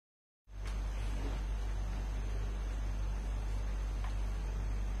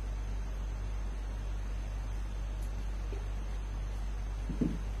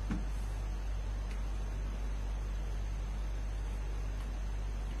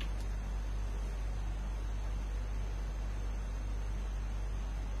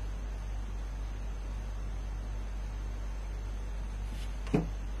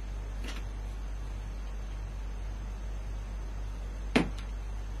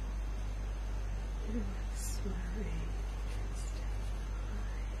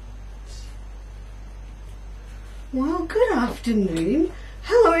Well, good afternoon.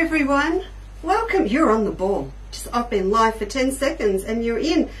 Hello everyone. Welcome. You're on the ball. I've been live for 10 seconds and you're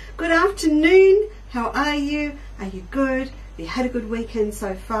in. Good afternoon. How are you? Are you good? Have you had a good weekend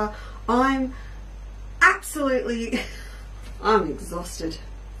so far? I'm absolutely, I'm exhausted.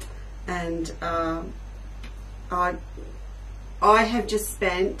 And I have just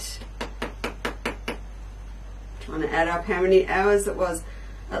spent, trying to add up how many hours it was,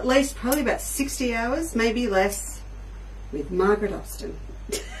 at least probably about 60 hours, maybe less, with Margaret Austin.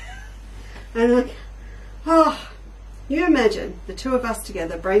 And like, oh, you imagine the two of us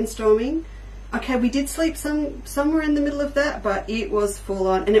together brainstorming. Okay, we did sleep somewhere in the middle of that, but it was full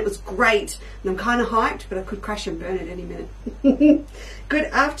on and it was great. And I'm kind of hyped, but I could crash and burn it any minute. Good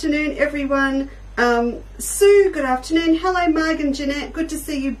afternoon, everyone. Sue, good afternoon. Hello, Marg and Jeanette. Good to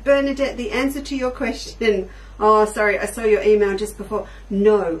see you. Bernadette, the answer to your question. Oh, sorry, I saw your email just before.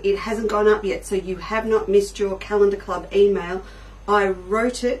 No, it hasn't gone up yet, so you have not missed your Calendar Club email. I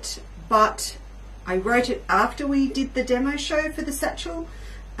wrote it, but I wrote it after we did the demo show for the satchel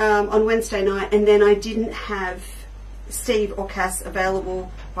on Wednesday night, and then I didn't have Steve or Cass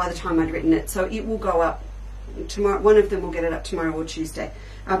available by the time I'd written it. So it will go up tomorrow. One of them will get it up tomorrow or Tuesday.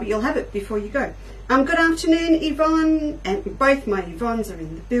 But you'll have it before you go. Good afternoon, Yvonne. And both my Yvonnes are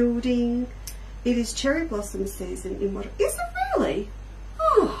in the building. It is cherry blossom season in what? Is it really?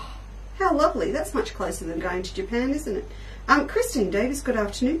 Oh, how lovely. That's much closer than going to Japan, isn't it? Christine Davis, good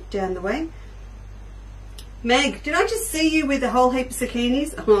afternoon, down the way. Meg, did I just see you with a whole heap of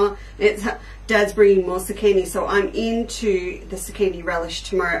zucchinis? Oh, it's Dad's bringing more zucchini, so I'm into the zucchini relish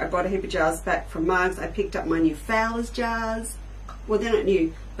tomorrow. I bought a heap of jars back from Marg's. I picked up my new Fowler's jars. Well, they're not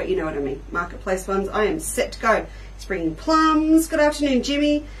new, but you know what I mean. Marketplace ones. I am set to go. It's bringing plums. Good afternoon,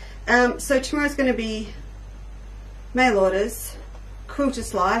 Jimmy. So tomorrow's going to be mail orders,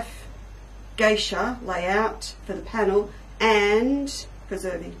 Quilter's Life, geisha layout for the panel, and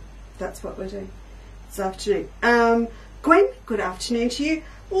preserving. That's what we're doing this afternoon. Gwen, good afternoon to you.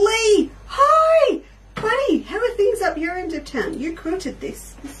 Lee, hi, buddy. How are things up your end of town? You quilted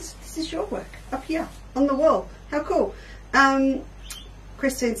this. This is your work up here on the wall. How cool.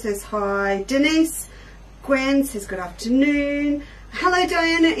 Christine says hi. Denise, Gwen says good afternoon. Hello,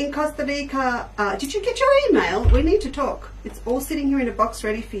 Diana in Costa Rica. Did you get your email? We need to talk. It's all sitting here in a box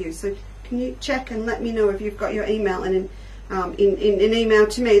ready for you. So can you check and let me know if you've got your email and in an email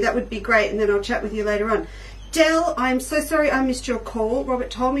to me? That would be great, and then I'll chat with you later on. Dell, I'm so sorry I missed your call. Robert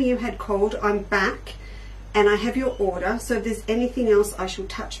told me you had called. I'm back and I have your order. So if there's anything else, I shall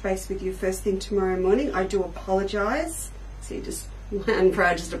touch base with you first thing tomorrow morning. I do apologise. See, just and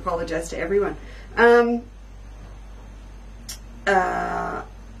proud, just apologise to everyone.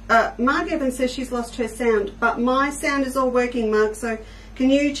 Marg Evans says she's lost her sound, but my sound is all working, Marg, so can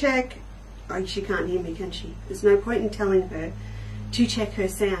you check? Oh, she can't hear me, can she? There's no point in telling her to check her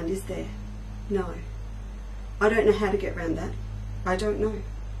sound, is there? No. I don't know how to get around that. I don't know.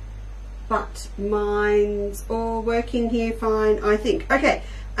 But mine's all working here fine, I think. Okay.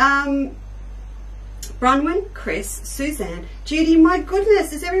 Bronwyn, Chris, Suzanne, Judy, my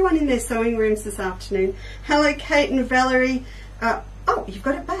goodness, is everyone in their sewing rooms this afternoon? Hello, Kate and Valerie. Oh, you've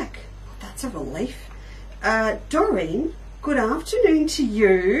got it back. Oh, that's a relief. Doreen, good afternoon to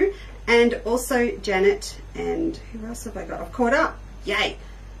you. And also Janet, and who else have I got? I've caught up. Yay.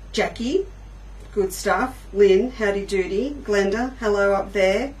 Jackie, good stuff. Lynn, howdy doody. Glenda, hello up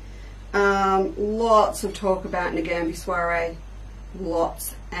there. Lots of talk about Nagambi soiree.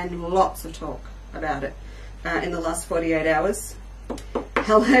 Lots and lots of talk about it in the last 48 hours.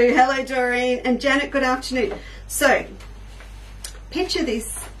 Hello Doreen and Janet, good afternoon. So picture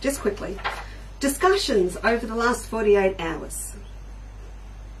this just quickly. Discussions over the last 48 hours.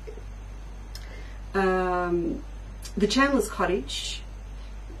 The Chandler's Cottage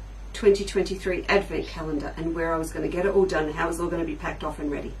 2023 Advent calendar and where I was going to get it all done and how it was all going to be packed off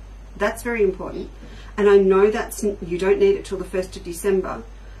and ready. That's very important. And I know that's, you don't need it till the 1st of December,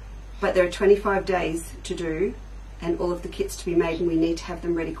 but there are 25 days to do and all of the kits to be made, and we need to have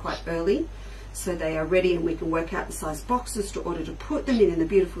them ready quite early so they are ready and we can work out the size boxes to order to put them in, and the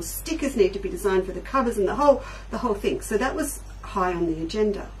beautiful stickers need to be designed for the covers and the whole thing. So that was high on the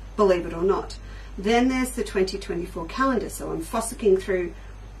agenda, believe it or not. Then there's the 2024 calendar. So I'm fossicking through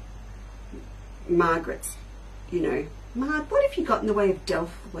Margaret's, you know, Marg, what have you got in the way of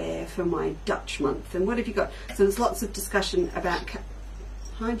Delftware for my Dutch month? And what have you got? So there's lots of discussion about,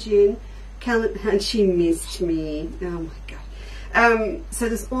 hi June, calendar, and she missed me. Oh my God. So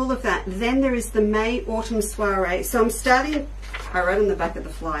there's all of that. Then there is the May Autumn Soiree. So I'm starting, I wrote on the back of the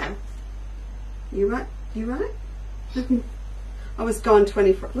flyer. You right? You right? I was gone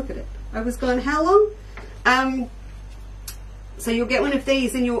 24, look at it. I was gone how long? So you'll get one of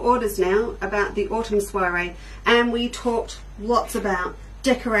these in your orders now about the autumn soiree, and we talked lots about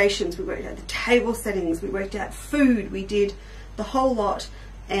decorations, we worked out the table settings, we worked out food, we did the whole lot,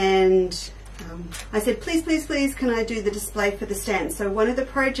 and I said, please, please, please, can I do the display for the stand? So one of the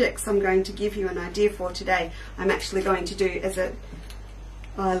projects I'm going to give you an idea for today, I'm actually going to do as a,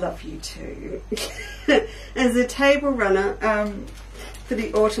 I love you too, as a table runner for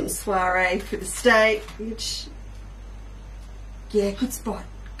the autumn soiree for the state, which, yeah, good spot,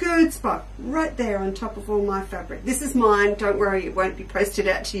 right there on top of all my fabric. This is mine, don't worry, it won't be posted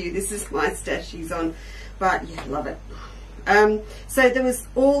out to you, this is my stashies on, but yeah, love it. So there was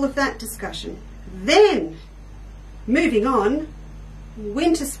all of that discussion. Then, moving on,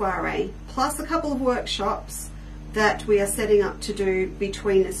 winter soiree, plus a couple of workshops that we are setting up to do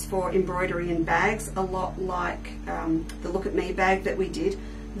between us for embroidery and bags, a lot like the Look at Me bag that we did.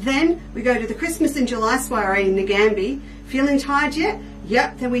 Then we go to the Christmas in July soiree in Nagambie. Feeling tired yet?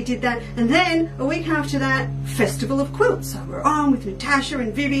 Yep, then we did that. And then a week after that, Festival of Quilts. So we're on with Natasha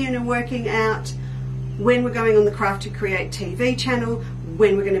and Vivian and working out when we're going on the Craft to Create TV channel,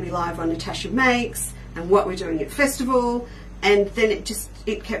 when we're going to be live on Natasha Makes, and what we're doing at festival. And then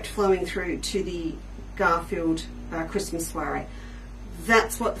it kept flowing through to the Garfield Christmas soiree.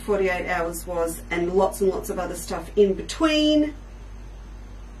 That's what the 48 hours was, and lots of other stuff in between.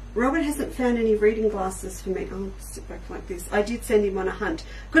 Robert hasn't found any reading glasses for me. I'll sit back like this. I did send him on a hunt.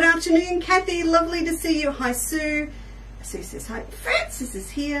 Good afternoon, Kathy. Lovely to see you. Hi, Sue. Sue says hi. Francis is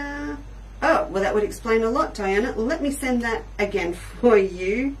here. Oh, well, that would explain a lot, Diana. Let me send that again for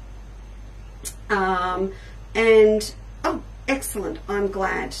you. And, oh, excellent. I'm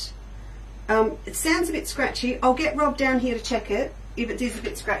glad. It sounds a bit scratchy. I'll get Rob down here to check it, if it is a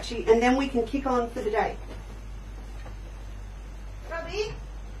bit scratchy, and then we can kick on for the day. Robbie?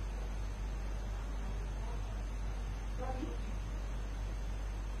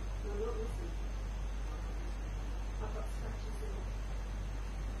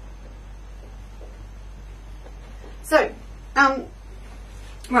 So,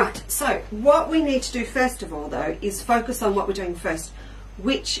 right, so what we need to do first of all, though, is focus on what we're doing first,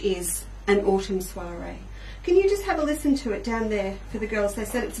 which is an autumn soiree. Can you just have a listen to it down there for the girls? They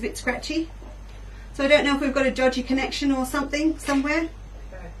said it's a bit scratchy. So I don't know if we've got a dodgy connection or something somewhere.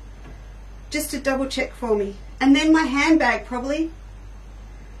 Okay. Just to double check for me. And then my handbag, probably.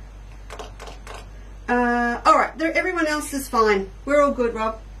 All right, everyone else is fine. We're all good,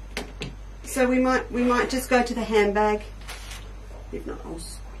 Rob. So we might just go to the handbag. If not, I'll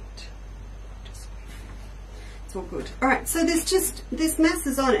squint. Just squint. It's all good. All right. So this mass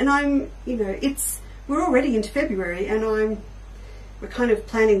is on, and I'm, you know, we're already into February, and we're kind of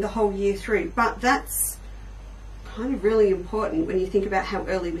planning the whole year through. But that's kind of really important when you think about how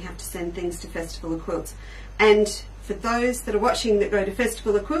early we have to send things to Festival of Quilts. And for those that are watching that go to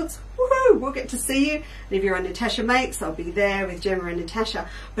Festival of Quilts, woohoo, we'll get to see you. And if you're on Natasha Makes, I'll be there with Gemma and Natasha.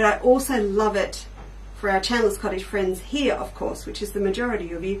 But I also love it for our Chandler's Cottage friends here, of course, which is the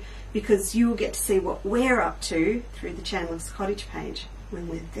majority of you, because you'll get to see what we're up to through the Chandler's Cottage page when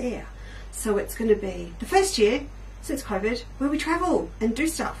we're there. So it's going to be the first year since COVID where we travel and do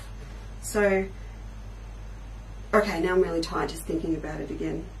stuff. So, okay, now I'm really tired just thinking about it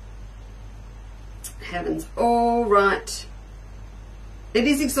again. Heavens. All right. It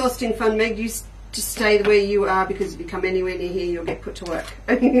is exhausting fun, Meg. You just stay where you are, because if you come anywhere near here, you'll get put to work.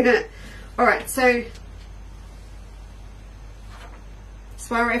 All right, so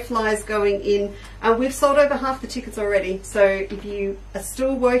soiree flyers going in. We've sold over half the tickets already. So if you are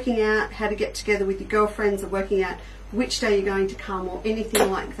still working out how to get together with your girlfriends or working out which day you're going to come or anything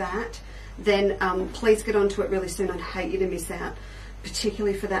like that, then please get onto it really soon. I'd hate you to miss out,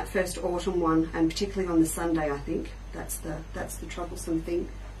 particularly for that first autumn one, and particularly on the Sunday, I think. That's the troublesome thing.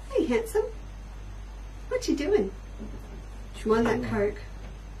 Hey, handsome. What you doing? Do you want that Coke?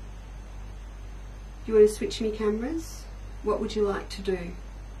 Do you want to switch me cameras? What would you like to do?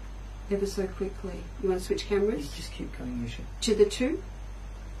 Ever so quickly. You want to switch cameras? You just keep going, Leesa. To the two?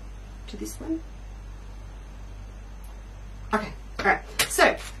 To this one? Okay, alright.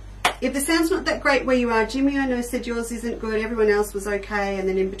 So, if the sound's not that great where you are, Jimmy, I know, said yours isn't good, everyone else was okay, and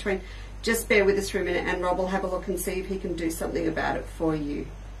then in between, just bear with us for a minute and Rob will have a look and see if he can do something about it for you.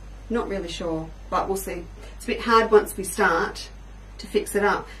 Not really sure, but we'll see. It's a bit hard once we start to fix it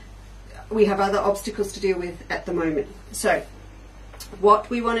up. We have other obstacles to deal with at the moment. So, what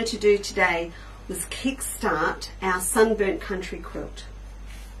we wanted to do today was kickstart our Sunburnt Country Quilt.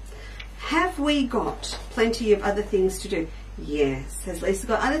 Have we got plenty of other things to do? Yes. Has Leesa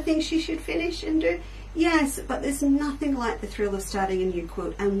got other things she should finish and do? Yes, but there's nothing like the thrill of starting a new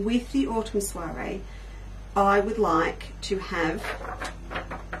quilt. And with the autumn soiree, I would like to have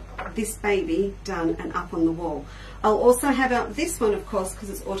this baby done and up on the wall. I'll also have out this one, of course, because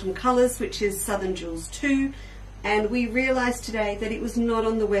it's autumn colours, which is Southern Jewels 2. And we realised today that it was not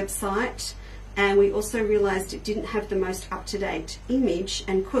on the website. And we also realised it didn't have the most up-to-date image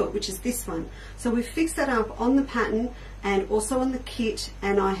and quilt, which is this one. So we fixed that up on the pattern and also on the kit,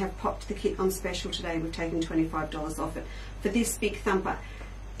 and I have popped the kit on special today. We've taken $25 off it for this big thumper.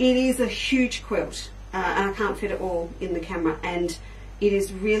 It is a huge quilt, and I can't fit it all in the camera, and it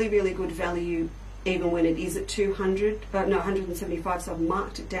is really, really good value even when it is at 175, so I've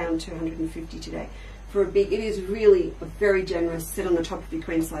marked it down to 150 today. For a big, it is really a very generous sit on the top of your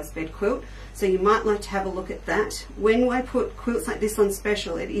queen size bed quilt, so you might like to have a look at that. When I put quilts like this on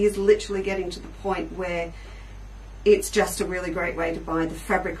special, it is literally getting to the point where it's just a really great way to buy the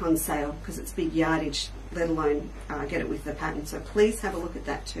fabric on sale because it's big yardage, let alone get it with the pattern. So please have a look at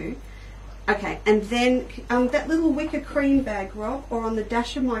that too. Okay, and then that little wicker cream bag, Rob, or on the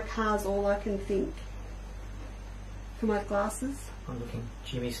dash of my car is all I can think. For my glasses? I'm looking.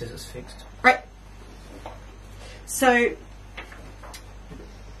 Jimmy says it's fixed. Right. So,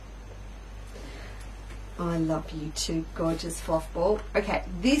 I love you too, gorgeous fluff ball. Okay,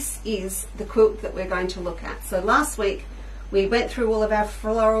 this is the quilt that we're going to look at. So last week we went through all of our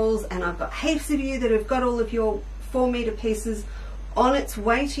florals, and I've got heaps of you that have got all of your 4-metre pieces on its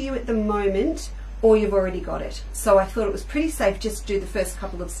way to you at the moment, or you've already got it. So I thought it was pretty safe just to do the first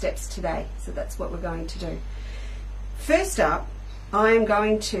couple of steps today. So that's what we're going to do. First up, I am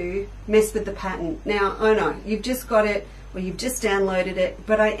going to mess with the pattern. Now, I know you've just got it or you've just downloaded it,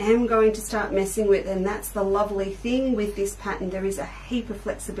 but I am going to start messing with, and that's the lovely thing with this pattern. There is a heap of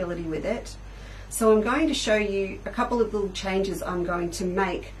flexibility with it. So I'm going to show you a couple of little changes I'm going to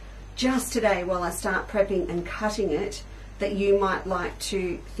make just today while I start prepping and cutting it that you might like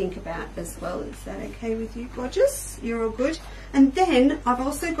to think about as well. Is that okay with you, gorgeous? You're all good? And then I've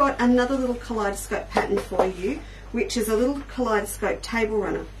also got another little kaleidoscope pattern for you, which is a little kaleidoscope table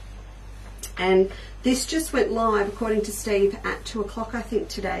runner. And this just went live, according to Steve, at 2 o'clock, I think,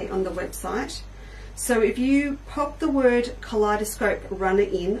 today on the website. So if you pop the word kaleidoscope runner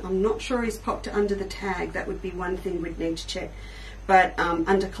in, I'm not sure he's popped it under the tag, that would be one thing we'd need to check, but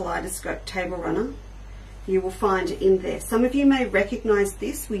under kaleidoscope table runner, you will find it in there. Some of you may recognize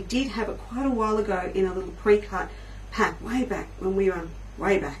this. We did have it quite a while ago in a little pre-cut pack, way back when we were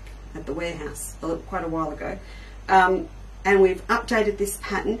way back at the warehouse, quite a while ago. And we've updated this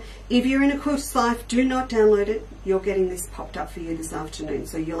pattern. If you're in a Quilter's Life, do not download it. You're getting this popped up for you this afternoon,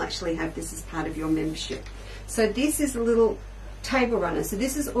 so you'll actually have this as part of your membership. So this is a little table runner. So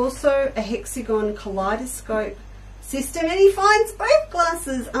this is also a hexagon kaleidoscope system, and he finds both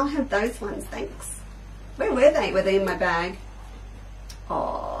glasses. I'll have those ones, thanks. Where were they? Were they in my bag?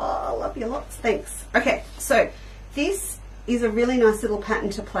 Oh, I love you lots, thanks. Okay, so this is a really nice little pattern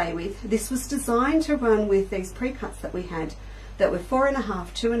to play with. This was designed to run with these pre-cuts that we had that were 4.5,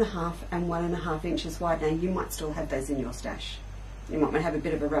 2.5 and 1.5 inches wide. Now you might still have those in your stash. You might want to have a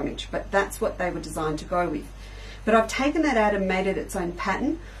bit of a rummage, but that's what they were designed to go with. But I've taken that out and made it its own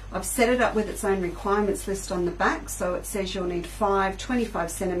pattern. I've set it up with its own requirements list on the back, so it says you'll need 5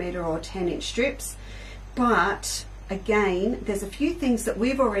 25cm or 10-inch strips. But again, there's a few things that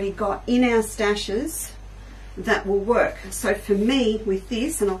we've already got in our stashes that will work. So for me with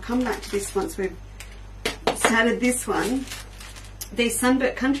this, and I'll come back to this once we've started this one, these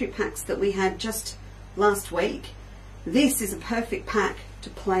Sunburnt Country packs that we had just last week, this is a perfect pack to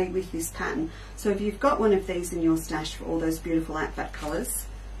play with this pattern. So if you've got one of these in your stash for all those beautiful outback colours,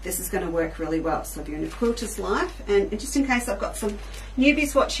 this is going to work really well. So if you're in a Quilter's Life, and just in case I've got some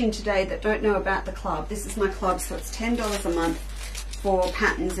newbies watching today that don't know about the club, this is my club, so it's $10 a month for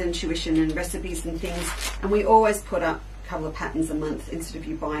patterns and tuition and recipes and things, and we always put up a couple of patterns a month instead of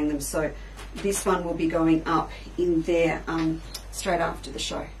you buying them. So this one will be going up in there straight after the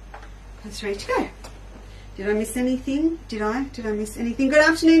show. It's ready to go. Did I miss anything? Did I miss anything? Good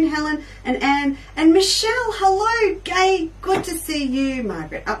afternoon, Helen and Anne and Michelle. Hello, Gay. Good to see you.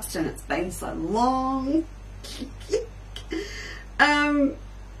 Margaret Upston, it's been so long.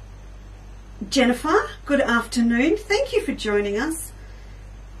 Jennifer, good afternoon. Thank you for joining us.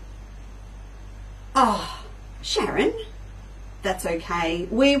 Oh, Sharon, that's okay.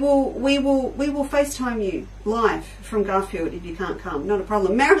 We will FaceTime you live from Garfield if you can't come. Not a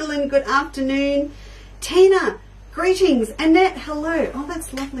problem. Marilyn, good afternoon. Tina, greetings. Annette, hello. Oh,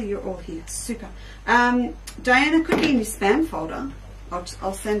 that's lovely. You're all here. Super. Diana, could be in your spam folder.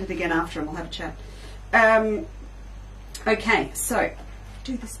 I'll send it again after and we'll have a chat. Okay, so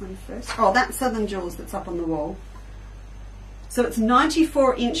do this one first. Oh, that's Southern Jewels that's up on the wall. So it's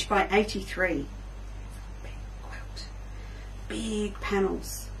 94 inch by 83. Big quilt. Big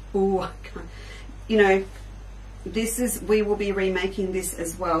panels. Oh, I can't. You know, we will be remaking this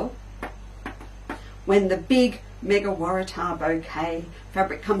as well when the big Mega Waratah bouquet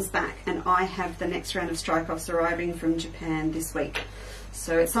fabric comes back, and I have the next round of strike-offs arriving from Japan this week.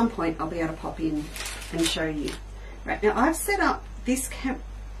 So at some point I'll be able to pop in and show you. Right, now I've set up this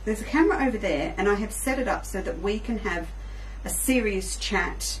there's a camera over there, and I have set it up so that we can have a serious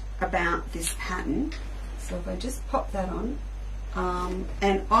chat about this pattern. So if I just pop that on,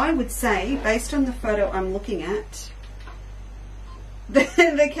 and I would say, based on the photo I'm looking at,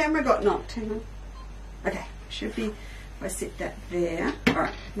 the camera got knocked. Hang on. Okay, should be, if I sit that there.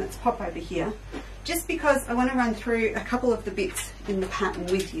 Alright, let's pop over here. Just because I want to run through a couple of the bits in the pattern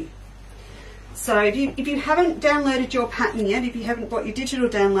with you. So if you haven't downloaded your pattern yet, if you haven't bought your digital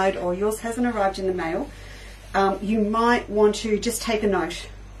download or yours hasn't arrived in the mail, you might want to just take a note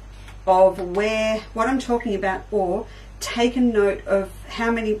of what I'm talking about, or take a note of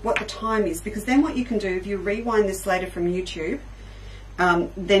what the time is, because then what you can do, if you rewind this later from YouTube,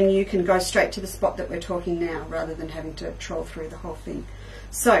 then you can go straight to the spot that we're talking now, rather than having to troll through the whole thing.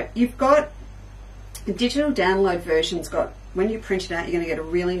 So you've got the digital download version's got, when you print it out, you're going to get a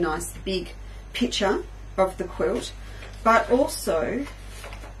really nice big picture of the quilt, but also,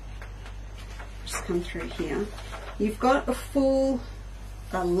 just come through here, you've got a full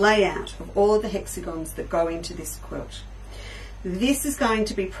layout of all of the hexagons that go into this quilt. This is going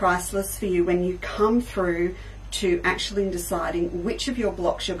to be priceless for you when you come through to actually deciding which of your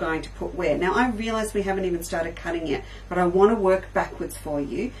blocks you're going to put where. Now I realise we haven't even started cutting yet, but I want to work backwards for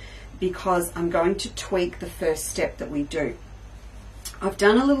you, because I'm going to tweak the first step that we do. I've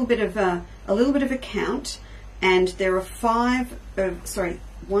done a little bit of a count, and there are 7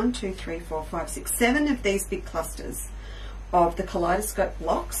 of these big clusters of the kaleidoscope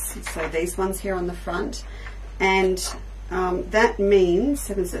blocks. So these ones here on the front, and that means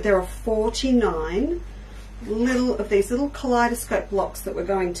there are 49 of these little kaleidoscope blocks that we're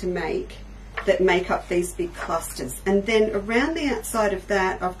going to make, that make up these big clusters. And then around the outside of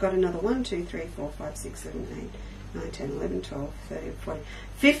that, I've got another 1, 2, 3, 4, 5, 6, 7, 8, 9, 10, 11, 12, 13, 14,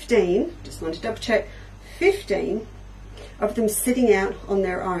 15, just want to double check, 15 of them sitting out on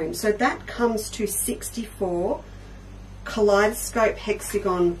their own. So that comes to 64 kaleidoscope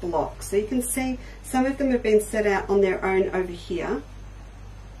hexagon blocks. So you can see some of them have been set out on their own over here,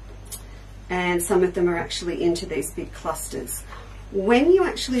 and some of them are actually into these big clusters. When you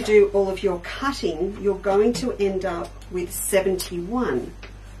actually do all of your cutting, you're going to end up with 71.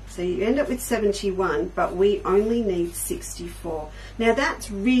 So you end up with 71, but we only need 64. Now that's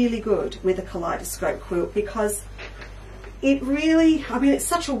really good with a kaleidoscope quilt, because it really, I mean, it's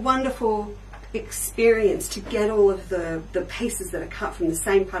such a wonderful experience to get all of the pieces that are cut from the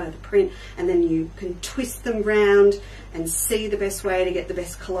same part of the print, and then you can twist them round and see the best way to get the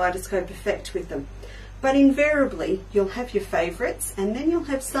best kaleidoscope effect with them. But invariably you'll have your favourites, and then you'll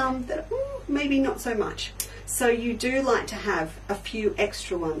have some that maybe not so much. So you do like to have a few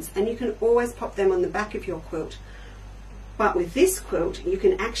extra ones, and you can always pop them on the back of your quilt. But with this quilt you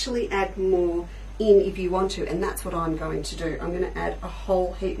can actually add more in if you want to, and that's what I'm going to do. I'm going to add a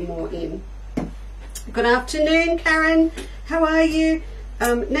whole heap more in. Good afternoon, Karen. How are you?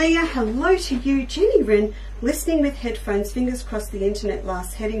 Naya, hello to you. Jenny Wren, listening with headphones, fingers crossed the internet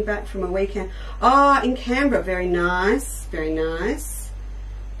lasts, heading back from a weekend. Ah, in Canberra, very nice, very nice.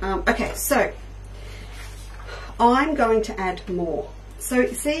 Okay, so I'm going to add more. So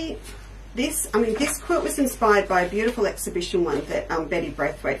see, this quilt was inspired by a beautiful exhibition one that Betty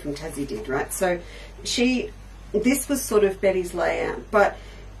Braithwaite from Tassie did, right? So this was sort of Betty's layout, but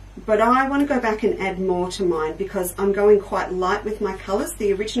I want to go back and add more to mine, because I'm going quite light with my colours.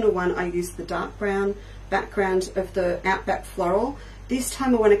 The original one I used the dark brown background of the Outback Floral. This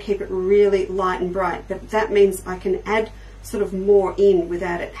time I want to keep it really light and bright, but that means I can add sort of more in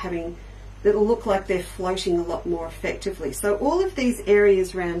without it having, it'll look like they're floating a lot more effectively. So all of these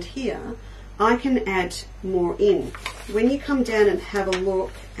areas around here, I can add more in. When you come down and have a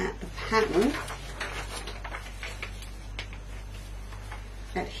look at the pattern,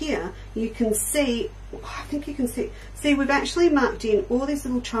 at here, you can see, I think you can see we've actually marked in all these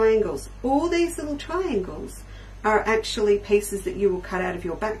little triangles. All these little triangles are actually pieces that you will cut out of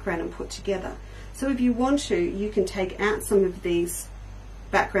your background and put together. So if you want to, you can take out some of these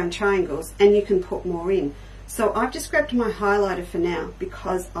background triangles and you can put more in. So I've just grabbed my highlighter for now,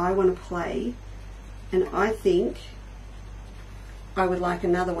 because I want to play, and I think I would like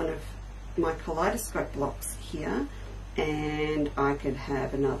another one of my kaleidoscope blocks here. and I could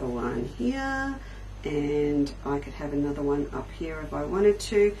have another one here, and I could have another one up here if I wanted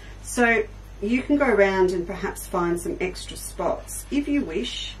to. So you can go around and perhaps find some extra spots if you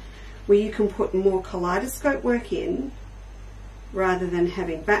wish, where you can put more kaleidoscope work in rather than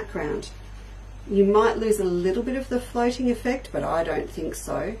having background. You might lose a little bit of the floating effect, but I don't think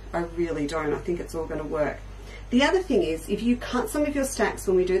so. I really don't. I think it's all going to work. The other thing is, if you cut some of your stacks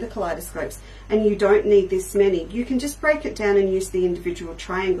when we do the kaleidoscopes and you don't need this many, you can just break it down and use the individual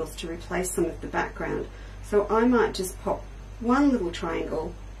triangles to replace some of the background. So I might just pop one little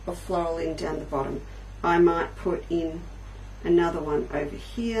triangle of floral in down the bottom. I might put in another one over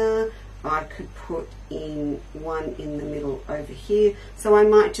here. I could put in one in the middle over here. So I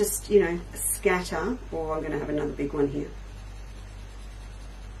might just, you know, scatter, or I'm going to have another big one here.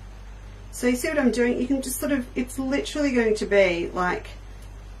 So you see what I'm doing? You can just sort of, it's literally going to be like,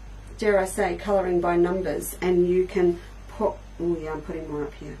 dare I say, colouring by numbers, and you can put, oh yeah, I'm putting more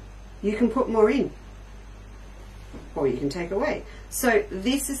up here. You can put more in, or you can take away. So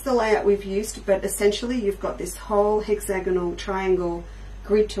this is the layout we've used, but essentially you've got this whole hexagonal triangle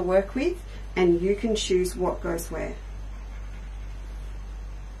grid to work with, and you can choose what goes where.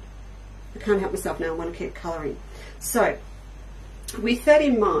 I can't help myself now, I want to keep colouring. So with that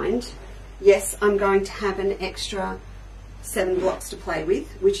in mind, yes, I'm going to have an extra 7 blocks to play with,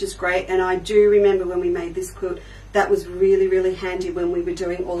 which is great. And I do remember when we made this quilt, that was really, really handy when we were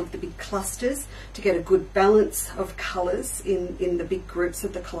doing all of the big clusters to get a good balance of colours in the big groups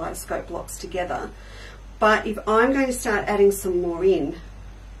of the kaleidoscope blocks together. But if I'm going to start adding some more in,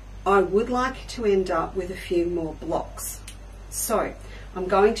 I would like to end up with a few more blocks. So I'm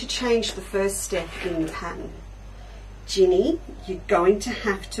going to change the first step in the pattern. Ginny, you're going to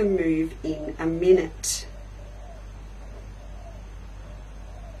have to move in a minute.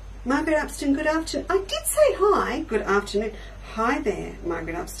 Margaret Upston, good afternoon. I did say hi. Good afternoon. Hi there,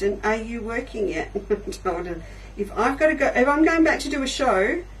 Margaret Upston. Are you working yet? If I've got to go, if I'm going back to do a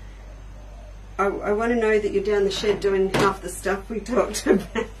show, I want to know that you're down the shed doing half the stuff we talked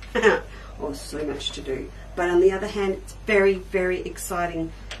about. Oh, so much to do. But on the other hand, it's very, very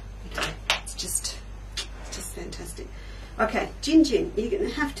exciting. It's just fantastic. Okay, Jin, you're going to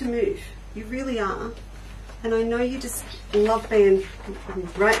have to move. You really are. And I know you just love being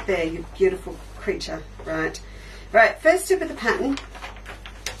right there, you beautiful creature. Right. Right, first step of the pattern.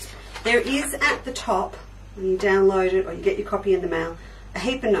 There is at the top, when you download it or you get your copy in the mail, a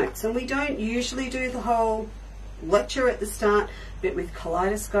heap of notes. And we don't usually do the whole lecture at the start, but with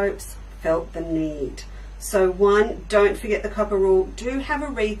kaleidoscopes, felt the need. So one, don't forget the copper rule. Do have a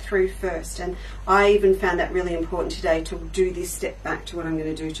read through first, and I even found that really important today to do this step back to what I'm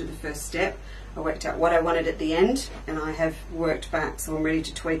going to do to the first step. I worked out what I wanted at the end, and I have worked back, so I'm ready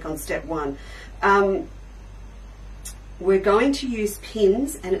to tweak on step one. We're going to use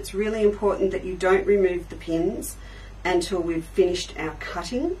pins, and it's really important that you don't remove the pins until we've finished our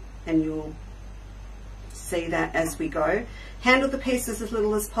cutting, and you'll see that as we go. Handle the pieces as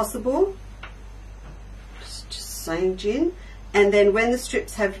little as possible. Saying, Jen. And then when the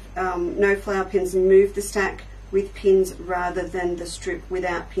strips have no flower pins, move the stack with pins rather than the strip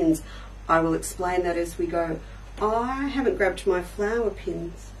without pins. I will explain that as we go. I haven't grabbed my flower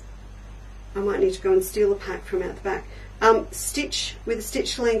pins. I might need to go and steal a pack from out the back. Stitch with a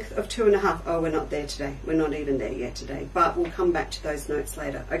stitch length of 2.5. Oh, we're not there today. We're not even there yet today, but we'll come back to those notes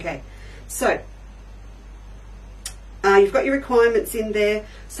later. Okay, so you've got your requirements in there.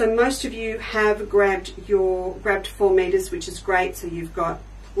 So most of you have grabbed 4 meters, which is great. So you've got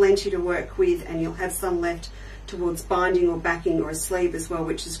plenty to work with, and you'll have some left towards binding or backing or a sleeve as well,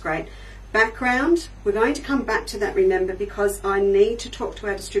 which is great. Background, we're going to come back to that, remember, because I need to talk to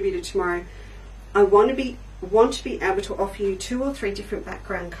our distributor tomorrow. I want to be able to offer you 2 or 3 different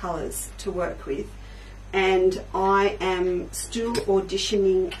background colours to work with, and I am still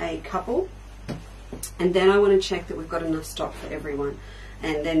auditioning a couple. And then I want to check that we've got enough stock for everyone,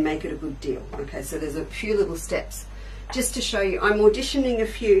 and then make it a good deal. Okay, so there's a few little steps just to show you. I'm auditioning a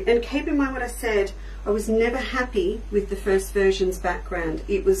few, and keep in mind what I said, I was never happy with the first version's background.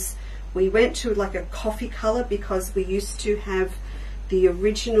 We went to like a coffee colour because we used to have the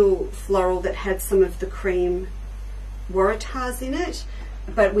original floral that had some of the cream waratahs in it,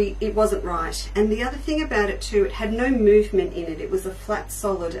 but it wasn't right. And the other thing about it too, it had no movement in it. It was a flat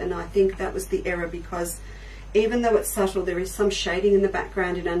solid, and I think that was the error, because even though it's subtle, there is some shading in the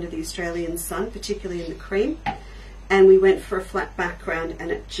background and under the Australian sun, particularly in the cream. And we went for a flat background, and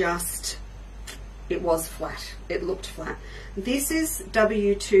it was flat. It looked flat. This is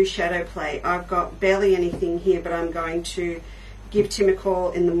W2 Shadow Play. I've got barely anything here, but I'm going to give Tim a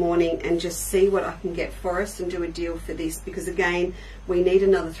call in the morning and just see what I can get for us and do a deal for this, because again, we need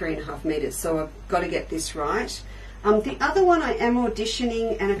another 3.5 meters, so I've got to get this right. The other one I am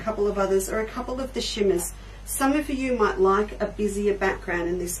auditioning, and a couple of others, are a couple of the shimmers. Some of you might like a busier background,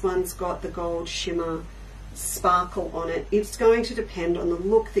 and this one's got the gold shimmer sparkle on it. It's going to depend on the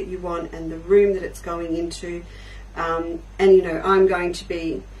look that you want and the room that it's going into. And you know, I'm going to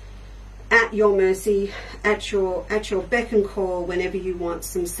be at your mercy, at your beck and call whenever you want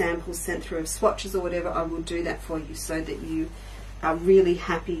some samples sent through of swatches or whatever. I will do that for you so that you are really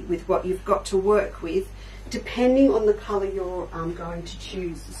happy with what you've got to work with, depending on the colour you're going to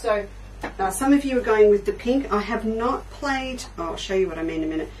choose. So some of you are going with the pink. I have not played, I'll show you what I mean in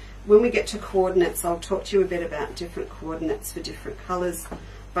a minute. When we get to coordinates, I'll talk to you a bit about different coordinates for different colours.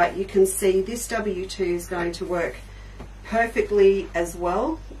 But you can see this W2 is going to work perfectly as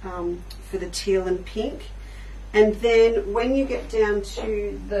well for the teal and pink. And then when you get down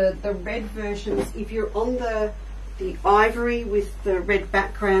to the red versions, if you're on the ivory with the red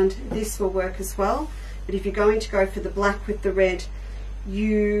background, this will work as well. But if you're going to go for the black with the red,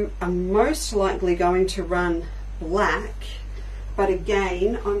 you are most likely going to run black. But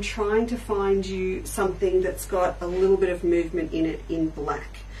again, I'm trying to find you something that's got a little bit of movement in it in black.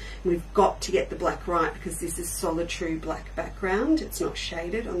 We've got to get the black right because this is solid true black background. It's not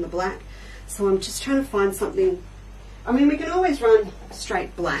shaded on the black. So I'm just trying to find something. I mean, we can always run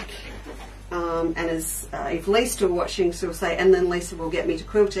straight black. And as if Leesa were watching, she'll say, and then Leesa will get me to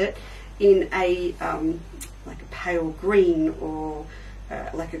quilt it in a like a pale green, or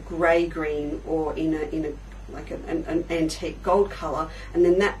like a grey green, or in a like an antique gold colour, and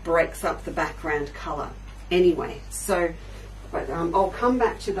then that breaks up the background colour anyway. So but I'll come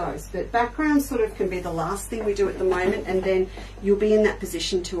back to those. But background sort of can be the last thing we do at the moment, and then you'll be in that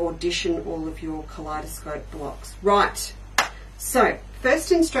position to audition all of your kaleidoscope blocks. Right, so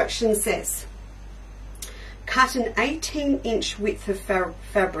first instruction says, cut an 18-inch width of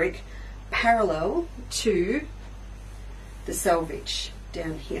fabric parallel to the selvage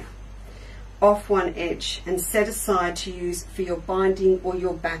down here, off one edge, and set aside to use for your binding or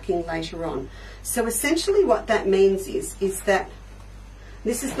your backing later on. So essentially what that means is that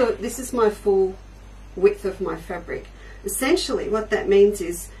this is my full width of my fabric. Essentially what that means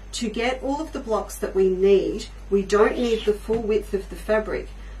is, to get all of the blocks that we need, we don't need the full width of the fabric,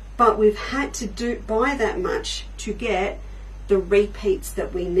 but we've had to buy that much to get the repeats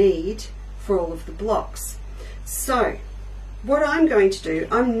that we need for all of the blocks. So what I'm going to do,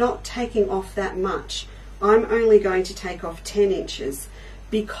 I'm not taking off that much. I'm only going to take off 10 inches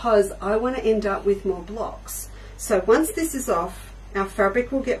because I want to end up with more blocks. So once this is off, our fabric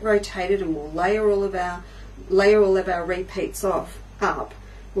will get rotated and we'll layer all of our repeats up.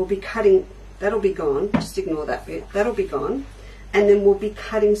 We'll be cutting, that'll be gone, just ignore that bit, that'll be gone. And then we'll be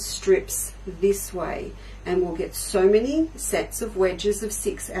cutting strips this way, and we'll get so many sets of wedges of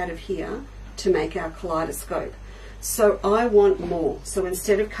 6 out of here to make our kaleidoscope. So I want more. So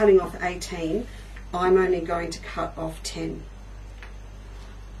instead of cutting off 18, I'm only going to cut off 10.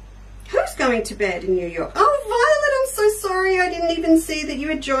 Who's going to bed in New York? Oh, Violet, I'm so sorry. I didn't even see that you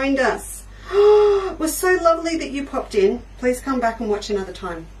had joined us. It was so lovely that you popped in. Please come back and watch another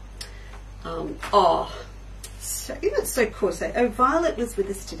time. Oh, so, isn't it so cool? So, oh, Violet was with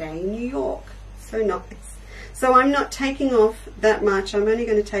us today in New York. So nice. So I'm not taking off that much. I'm only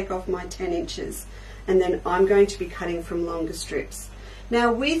going to take off my 10 inches. And then I'm going to be cutting from longer strips.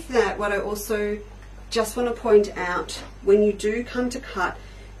 Now with that, what I also just want to point out, when you do come to cut,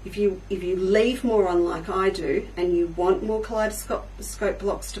 if you leave more on like I do, and you want more kaleidoscope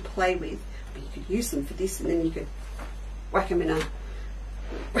blocks to play with, you could use them for this, and then you could whack them in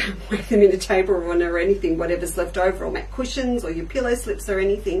a table runner or anything, whatever's left over, or make cushions or your pillow slips or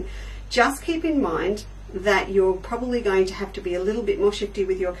anything. Just keep in mind that you're probably going to have to be a little bit more shifty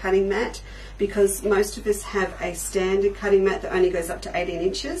with your cutting mat, because most of us have a standard cutting mat that only goes up to 18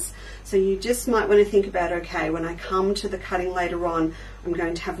 inches. So you just might want to think about, okay, when I come to the cutting later on, I'm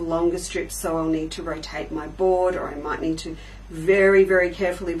going to have longer strips, so I'll need to rotate my board, or I might need to very, very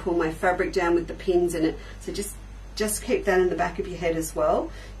carefully pull my fabric down with the pins in it. So just keep that in the back of your head as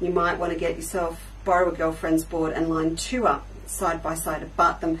well. You might want to borrow a girlfriend's board and line 2 up side by side,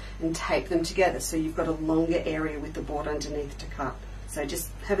 abut them and tape them together, so you've got a longer area with the board underneath to cut. So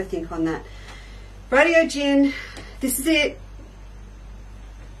just have a think on that. Radio Jen, this is it.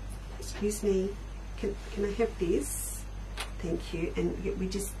 Excuse me, can I have this? Thank you. And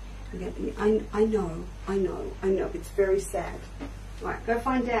I know, it's very sad. All right, go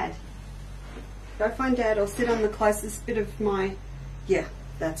find Dad. Go find Dad. I'll sit on the closest bit of my, yeah,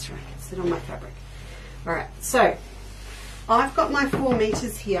 that's right, sit on my fabric. All right, so I've got my 4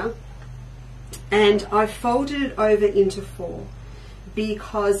 meters here, and I folded it over into 4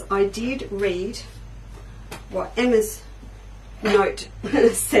 because I did read what Emma's note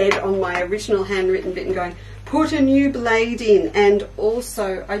said on my original handwritten bit and going, put a new blade in. And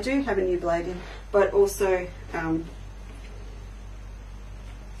also, I do have a new blade in, but also,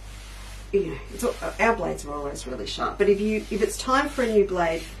 you know, our blades are always really sharp. But if it's time for a new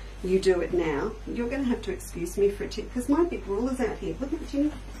blade, you do it now. You're going to have to excuse me for a tick because my big ruler's out here. Look at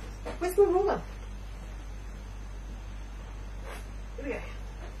Jimmy. Where's my ruler? Here we go.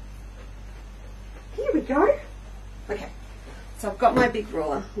 Here we go. Okay. So I've got my big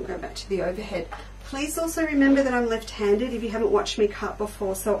ruler. We'll go back to the overhead. Please also remember that I'm left-handed if you haven't watched me cut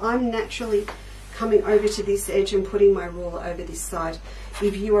before. So I'm naturally coming over to this edge and putting my ruler over this side.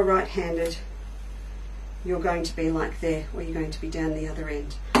 If you are right-handed, you're going to be like there, or you're going to be down the other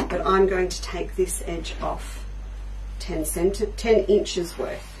end. But I'm going to take this edge off 10 inches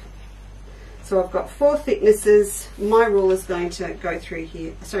worth. So I've got 4 thicknesses. My ruler's going to go through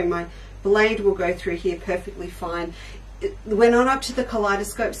here. Sorry, my blade will go through here perfectly fine. We're not up to the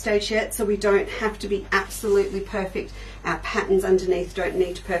kaleidoscope stage yet, so we don't have to be absolutely perfect. Our patterns underneath don't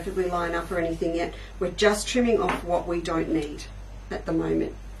need to perfectly line up or anything yet. We're just trimming off what we don't need at the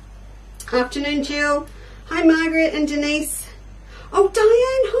moment. Afternoon, Jill. Hi, Margaret and Denise. Oh, Diane,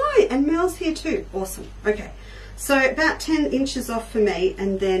 hi. And Mel's here too. Awesome. Okay. So about 10 inches off for me,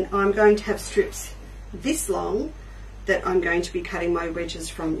 and then I'm going to have strips this long that I'm going to be cutting my wedges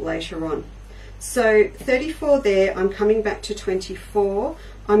from later on. So 34 there, I'm coming back to 24.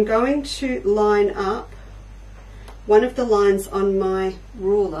 I'm going to line up one of the lines on my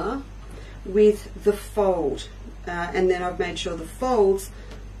ruler with the fold, and then I've made sure the folds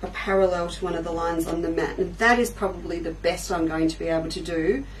are parallel to one of the lines on the mat, and that is probably the best I'm going to be able to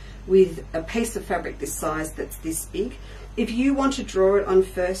do with a piece of fabric this size that's this big. If you want to draw it on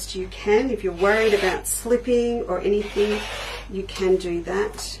first, you can. If you're worried about slipping or anything, you can do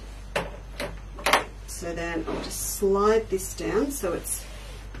that. So then I'll just slide this down so it's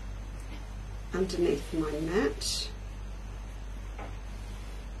underneath my mat.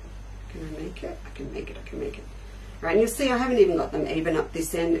 Can I make it? I can make it, I can make it. Right, and you'll see I haven't even got them even up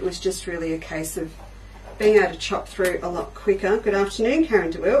this end. It was just really a case of being able to chop through a lot quicker. Good afternoon,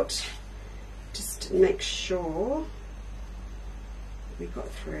 Karen DeWilt. Just to make sure we got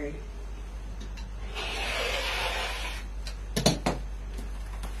through.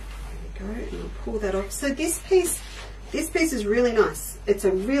 And I'll pull that off. So this piece is really nice. It's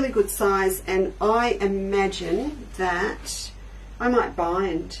a really good size, and I imagine that I might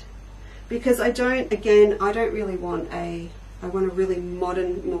bind because I don't really want I want a really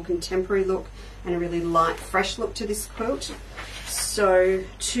modern, more contemporary look and a really light, fresh look to this quilt. So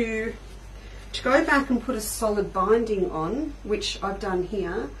to go back and put a solid binding on, which I've done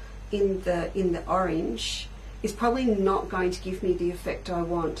here in the orange, is probably not going to give me the effect I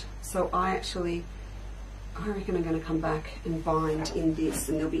want. So I reckon I'm going to come back and bind in this,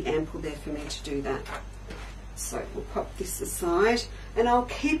 and there'll be ample there for me to do that. So we'll pop this aside, and I'll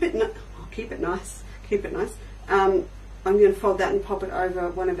keep it nice. I'm going to fold that and pop it over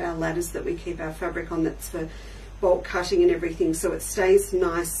one of our ladders that we keep our fabric on, that's for bulk cutting and everything, so it stays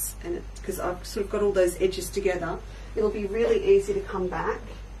nice, and because I've sort of got all those edges together, it'll be really easy to come back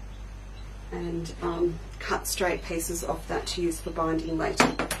and cut straight pieces off that to use for binding later.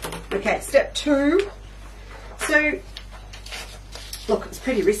 Okay, step 2. So, look, it's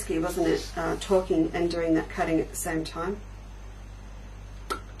pretty risky, wasn't it, talking and doing that cutting at the same time.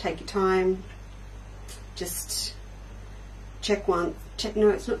 Take your time, just check once, no,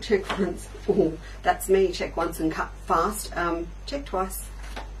 it's not check once, oh, that's me, check once and cut fast. Check twice,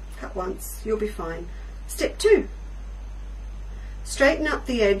 cut once, you'll be fine. Step 2, straighten up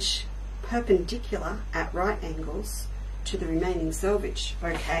the edge perpendicular at right angles to the remaining selvage.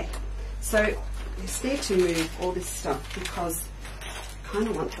 Okay, so you just need to move all this stuff because I kind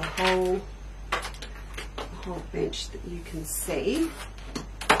of want the whole bench that you can see.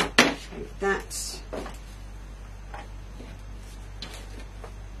 Like that.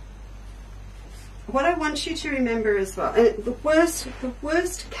 What I want you to remember as well, and the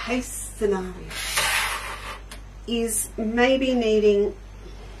worst case scenario is maybe needing,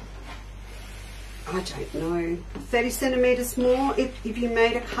 I don't know, 30 centimetres more. If you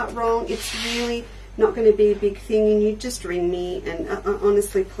made a cut wrong, it's really not going to be a big thing, and you just ring me, and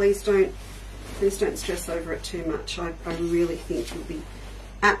honestly, please don't stress over it too much. I really think you'll be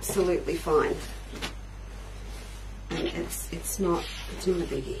absolutely fine, and it's not a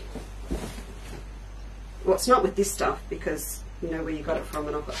biggie. Well, it's not with this stuff because you know where you got it from,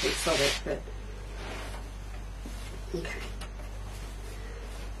 and I've got heaps of it. But okay,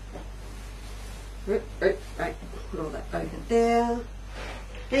 Right, put all that over there.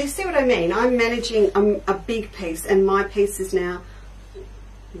 Now you see what I mean? I'm managing a big piece, and my piece is now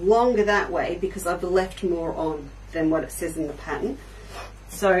longer that way because I've left more on than what it says in the pattern.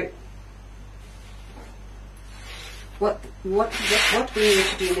 So what we need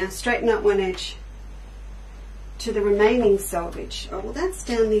to do now, straighten up one edge to the remaining selvage. Oh, well, that's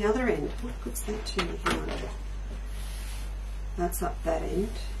down the other end. What good's that to me? Hang on. That's up that end.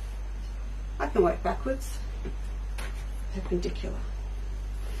 I can work backwards, perpendicular.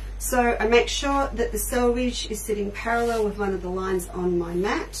 So I make sure that the selvage is sitting parallel with one of the lines on my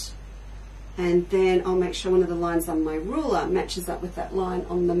mat, and then I'll make sure one of the lines on my ruler matches up with that line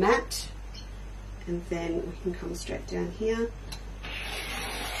on the mat, and then we can come straight down here.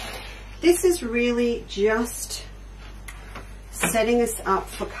 This is really just setting us up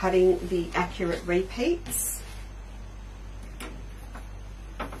for cutting the accurate repeats.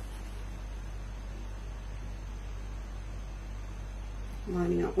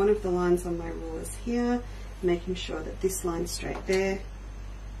 Lining up one of the lines on my rulers here, making sure that this line's straight there.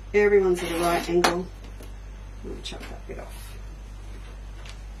 Everyone's at a right angle. I'm going to chop that bit off.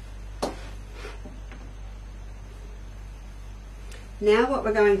 Now what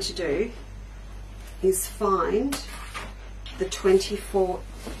we're going to do is find the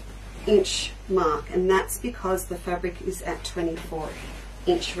 24-inch mark, and that's because the fabric is at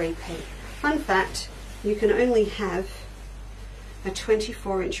 24-inch repeat. Fun fact, you can only have a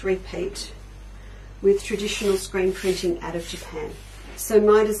 24-inch repeat with traditional screen printing out of Japan. So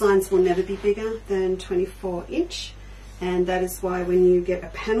my designs will never be bigger than 24-inch, and that is why when you get a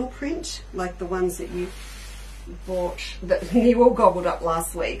panel print like the ones that you bought, that you all gobbled up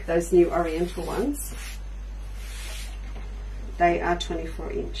last week, those new Oriental ones, they are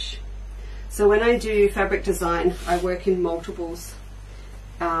 24-inch. So when I do fabric design, I work in multiples.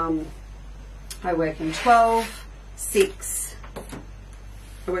 I work in 12, 6,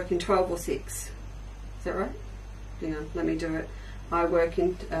 I work in 12 or 6. Is that right? Hang on, let me do it. I work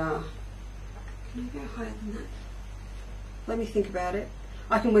in, can I go higher than that? Let me think about it.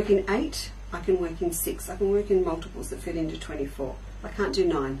 I can work in 8, I can work in 6, I can work in multiples that fit into 24. I can't do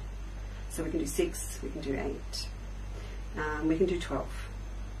 9. So we can do 6, we can do 8. We can do 12.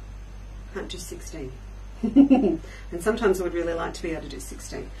 Can't do 16. And sometimes I would really like to be able to do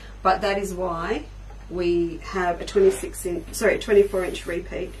 16. But that is why we have a 24-inch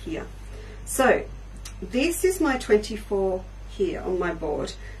repeat here. So this is my 24 here on my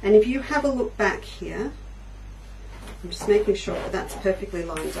board, and if you have a look back here, I'm just making sure that that's perfectly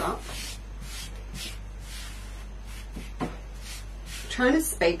lined up. I'm trying to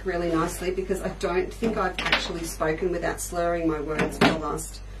speak really nicely because I don't think I've actually spoken without slurring my words for the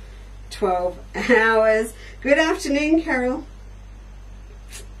last 12 hours. Good afternoon, Carol.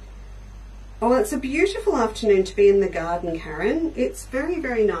 Oh, it's a beautiful afternoon to be in the garden, Karen. It's very,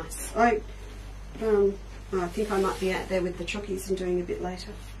 very nice. I think I might be out there with the chookies and doing a bit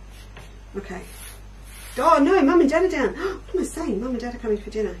later. Okay. Oh, no, Mum and Dad are down. What am I saying? Mum and Dad are coming for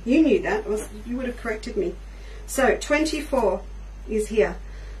dinner. You knew that. You would have corrected me. So, 24 is here.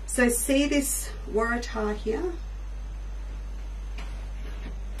 So, see this waratah here?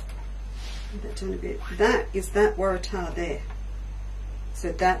 Put that down a bit. That is that waratah there.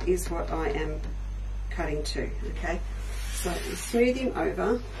 So that is what I am cutting to, okay? So I'm smoothing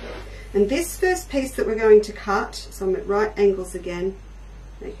over. And this first piece that we're going to cut, so I'm at right angles again,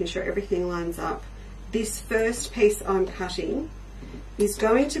 making sure everything lines up. This first piece I'm cutting is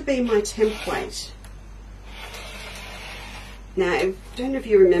going to be my template. Now, I don't know if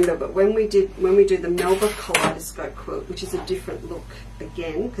you remember, but when we do the Melba kaleidoscope quilt, which is a different look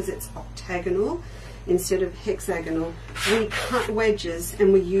again because it's octagonal instead of hexagonal, we cut wedges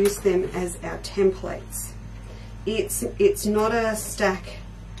and we use them as our templates. It's not a stack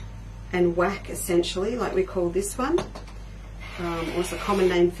and whack essentially like we call this one, or it's a common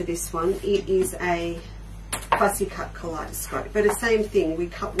name for this one. It is a fussy cut kaleidoscope, but the same thing, we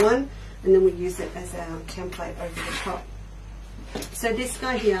cut one and then we use it as our template over the top. So this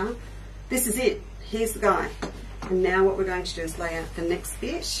guy here, this is it, here's the guy. And now what we're going to do is lay out the next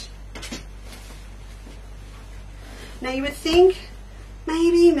bit. Now you would think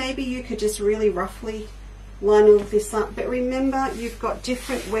maybe you could just really roughly line all of this up, but remember you've got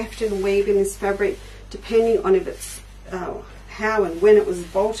different weft and weave in this fabric depending on if it's how and when it was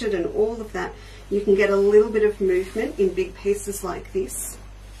bolted and all of that. You can get a little bit of movement in big pieces like this.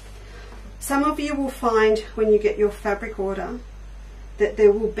 Some of you will find when you get your fabric order that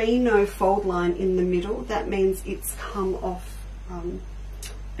there will be no fold line in the middle. That means it's come off an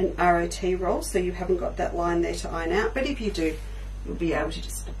ROT roll, so you haven't got that line there to iron out. But if you do, you'll be able to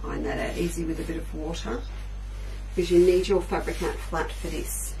just iron that out easy with a bit of water, because you need your fabric mat flat for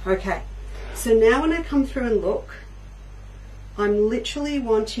this. Okay, so now when I come through and look, I'm literally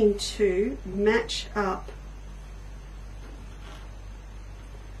wanting to match up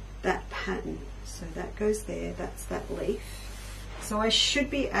that pattern. So that goes there, that's that leaf. So I should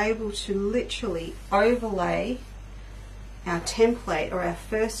be able to literally overlay our template, or our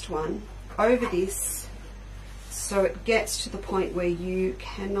first one, over this, so it gets to the point where you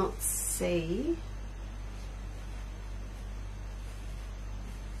cannot see.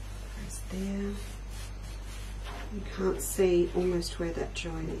 It's there. You can't see almost where that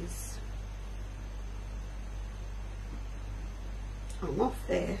join is. I'm off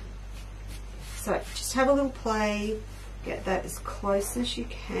there. So just have a little play, get that as close as you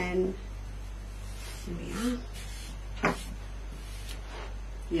can. Here we are.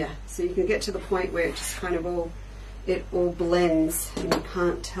 Yeah, so you can get to the point where it just kind of all blends and you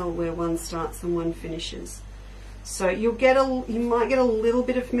can't tell where one starts and one finishes. So you might get a little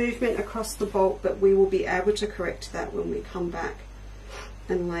bit of movement across the bulk, but we will be able to correct that when we come back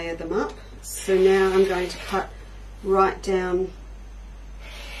and layer them up. So now I'm going to cut right down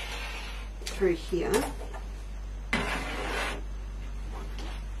through here.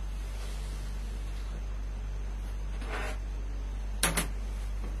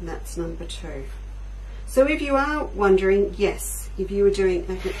 And that's number 2. So if you are wondering, yes, if you were doing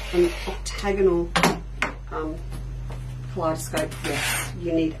an octagonal kaleidoscope, yes,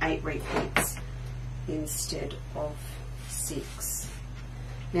 you need 8 repeats instead of 6.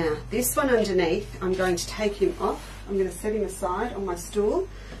 Now this one underneath, I'm going to take him off. I'm going to set him aside on my stool,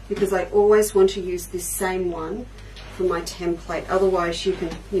 because I always want to use this same one for my template. Otherwise you can,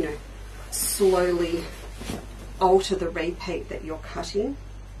 you know, slowly alter the repeat that you're cutting.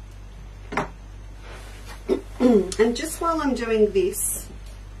 And just while I'm doing this,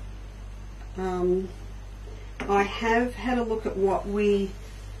 I have had a look at what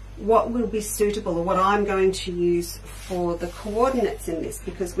will be suitable, or what I'm going to use for the coordinates in this,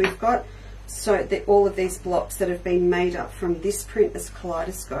 because we've got all of these blocks that have been made up from this print as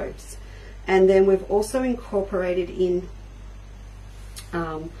kaleidoscopes, and then we've also incorporated in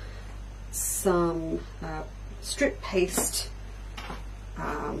some strip pieced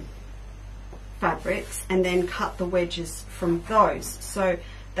fabrics, and then cut the wedges from those, so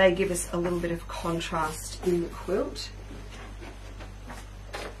they give us a little bit of contrast in the quilt.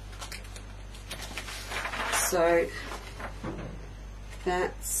 So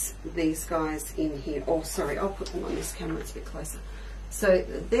that's these guys in here. Oh, sorry, I'll put them on this camera, it's a bit closer. So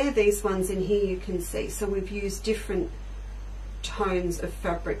they're these ones in here, you can see. So we've used different tones of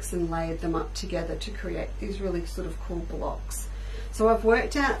fabrics and layered them up together to create these really sort of cool blocks. So I've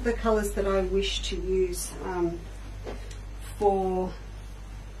worked out the colours that I wish to use for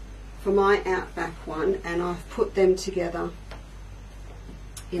my Outback one, and I've put them together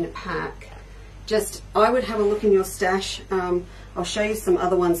in a pack. Just, I would have a look in your stash. I'll show you some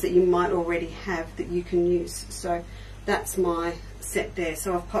other ones that you might already have that you can use. So that's my set there.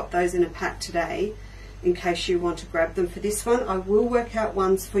 So I've popped those in a pack today in case you want to grab them for this one. I will work out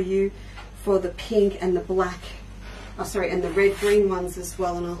ones for you for the pink and the black, and the red-green ones as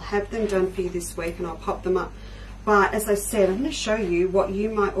well, and I'll have them done for you this week and I'll pop them up. But as I said, I'm going to show you what you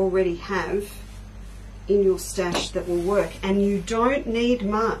might already have in your stash that will work, and you don't need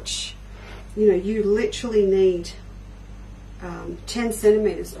much. You know, you literally need 10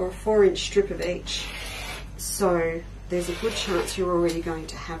 centimetres or a 4-inch strip of each. So there's a good chance you're already going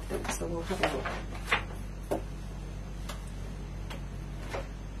to have them. So we'll have a look.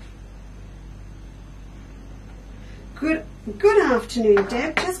 Good afternoon,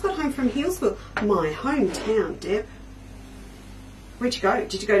 Deb. Just got home from Healesville, my hometown, Deb. Where'd you go?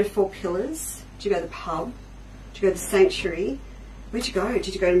 Did you go to Four Pillars? Did you go to the pub? Did you go to the Sanctuary? Where'd you go?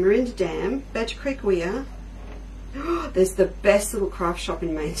 Did you go to Marinda Dam, Badger Creek Weir? There's the best little craft shop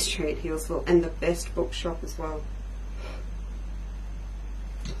in Main Street, Healesville, and the best bookshop as well.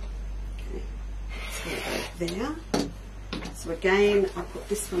 Okay, so we'll go there. So again, I'll put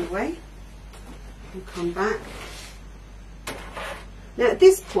this one away. We'll come back. Now at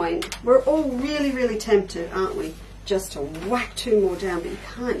this point, we're all really, really tempted, aren't we, just to whack 2 more down, but you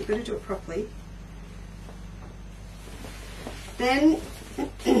can't. You've got to do it properly. Then,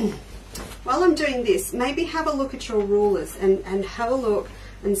 while I'm doing this, maybe have a look at your rulers and have a look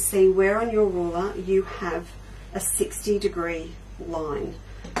and see where on your ruler you have a 60-degree line.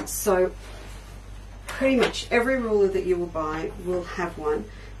 So pretty much every ruler that you will buy will have one.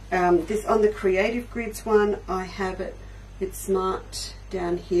 This on the Creative Grids one, I have it. It's marked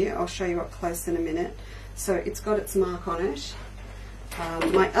down here. I'll show you up close in a minute. So it's got its mark on it.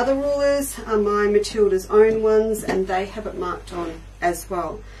 My other rulers are my Matilda's own ones, and they have it marked on as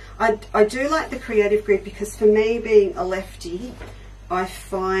well. I do like the creative grid because for me, being a lefty, I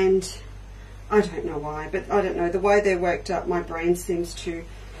find, I don't know why, but I don't know, the way they're worked up, my brain seems to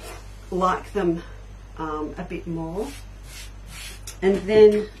like them a bit more. And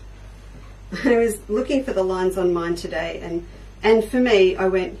then I was looking for the lines on mine today, and for me, I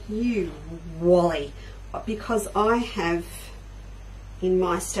went, you Wally, because I have in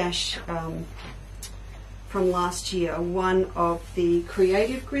my stash from last year one of the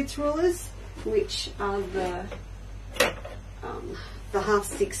creative grids rulers, which are the half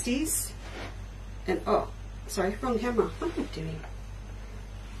 60s, and oh, sorry, wrong camera. What am I doing?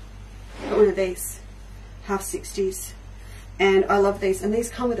 Got one of these half 60s, and I love these. And these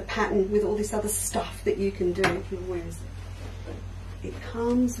come with a pattern with all this other stuff that you can do. Where is it? It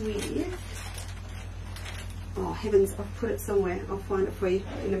comes with, oh heavens, I've put it somewhere. I'll find it for you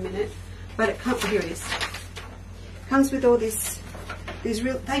in a minute. But it comes, here it is. Comes with all this, these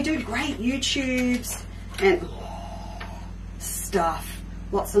real, they do great YouTubes and stuff.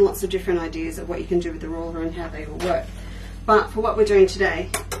 Lots and lots of different ideas of what you can do with the ruler and how they all work. But for what we're doing today,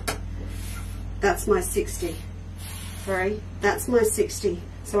 that's my 60. Sorry, that's my 60.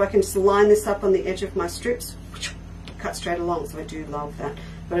 So I can just line this up on the edge of my strips, cut straight along, so I do love that.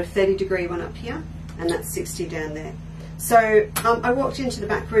 Got a 30-degree one up here, and that's 60 down there. So I walked into the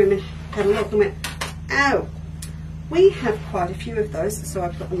back room and had a look and went, ow, we have quite a few of those, so I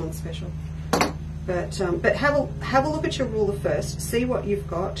put them on special. But have a look at your ruler first, see what you've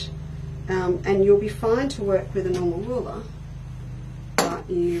got, and you'll be fine to work with a normal ruler. But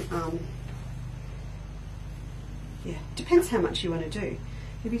you, yeah, depends how much you want to do.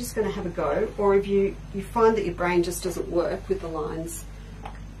 If you're just going to have a go, or if you find that your brain just doesn't work with the lines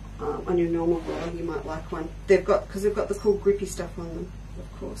on your normal ruler, you might like one. Because they've got the cool grippy stuff on them,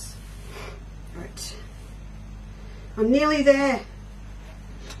 of course. Right, I'm nearly there.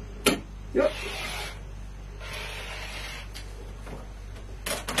 Yep.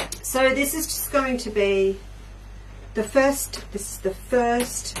 So this is just going to be the first. This is the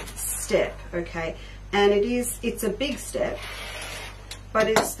first step, okay? And it's a big step, but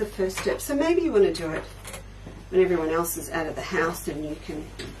it's the first step. So maybe you want to do it when everyone else is out of the house, and you can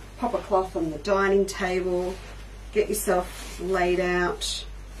pop a cloth on the dining table, get yourself laid out.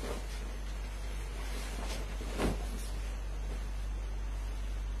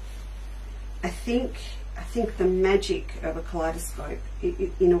 I think the magic of a kaleidoscope,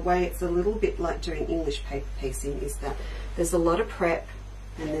 in a way, it's a little bit like doing English paper piecing, is that there's a lot of prep,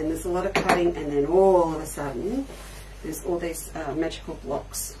 and then there's a lot of cutting, and then all of a sudden there's all these magical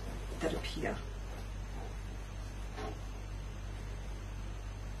blocks that appear.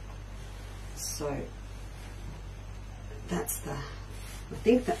 So that's I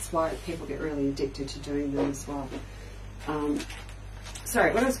think that's why people get really addicted to doing them as well.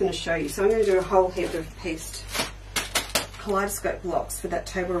 Sorry, what I was going to show you, so I'm going to do a whole heap of pieced kaleidoscope blocks for that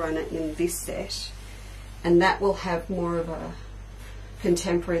table runner in this set, and that will have more of a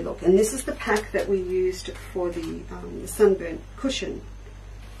contemporary look. And this is the pack that we used for the Sunburnt cushion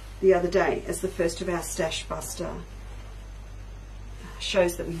the other day as the first of our stash buster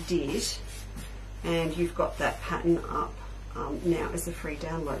shows that we did, and you've got that pattern up now as a free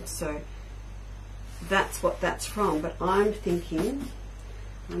download. So that's what that's from, but I'm thinking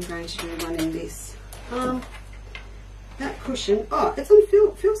I'm going to do one in this. That cushion, oh, it's on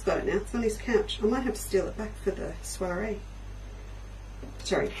Phil's got it now, it's on his couch. I might have to steal it back for the soiree.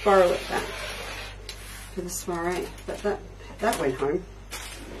 Sorry, borrow it back for the soiree, but that went home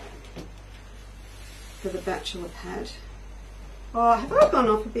for the bachelor pad. Oh, have I gone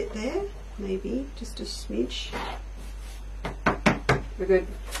off a bit there? Maybe, just a smidge. We're good.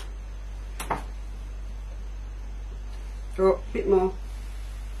 Oh, a bit more.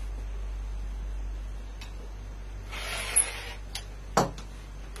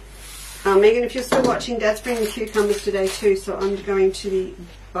 Megan, if you're still watching, Dad's bringing cucumbers today too, so I'm going to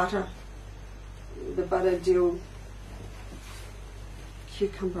the butter dill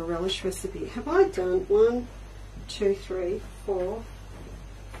cucumber relish recipe. Have I done 1, 2, 3, 4,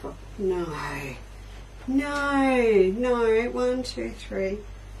 5? No. 1, 2, 3,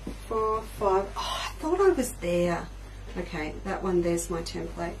 4, 5. Oh, I thought I was there. Okay, that one, there's my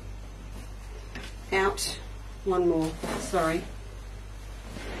template. Out. One more, sorry.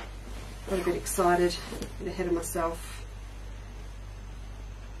 Got a bit excited, a bit ahead of myself.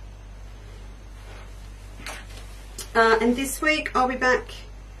 And this week I'll be back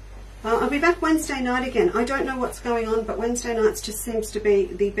Wednesday night again. I don't know what's going on, but Wednesday nights just seems to be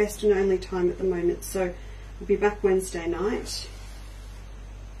the best and only time at the moment. So I'll be back Wednesday night.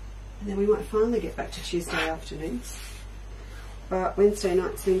 And then we might finally get back to Tuesday afternoons. But Wednesday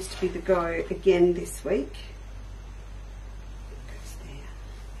night seems to be the go again this week. It goes there.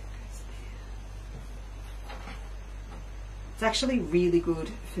 It goes there. It's actually really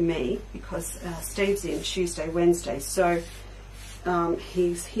good for me because Steve's in Tuesday, Wednesday. So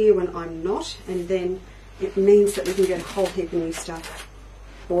he's here when I'm not. And then it means that we can get a whole heap of new stuff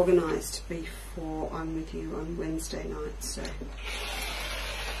organised before I'm with you on Wednesday night. So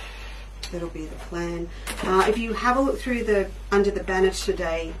that'll be the plan. If you have a look through the under the banner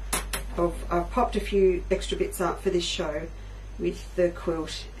today, I've popped a few extra bits up for this show with the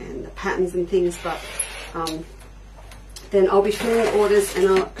quilt and the patterns and things, but then I'll be filling orders,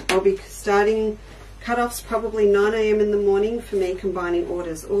 and I'll be starting cut-offs probably 9 AM in the morning for me, combining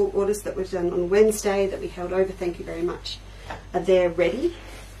orders. All orders that were done on Wednesday that we held over, thank you very much, are there ready,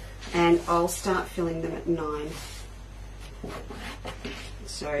 and I'll start filling them at 9.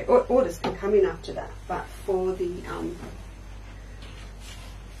 So orders can come in after that, but for the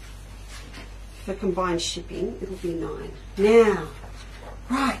for combined shipping, it'll be 9. Now,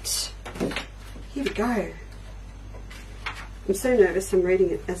 right, here we go. I'm so nervous, I'm reading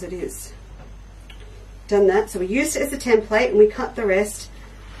it as it is. Done that, so we used it as a template and we cut the rest.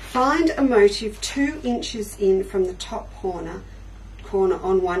 Find a motif 2 inches in from the top corner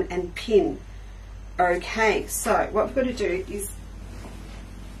on one and pin. Okay, so what we've got to do is,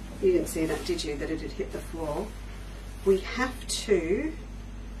 you didn't see that, did you, that it had hit the floor? We have to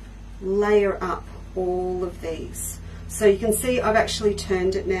layer up all of these. So you can see I've actually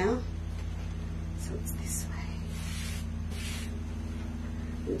turned it now. So it's this way.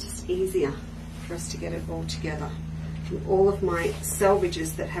 It's just easier for us to get it all together. And all of my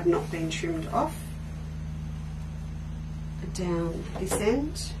selvages that have not been trimmed off are down this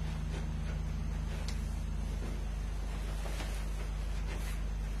end.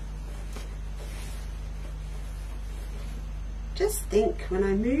 Just think, when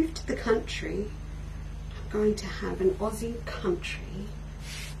I move to the country, I'm going to have an Aussie country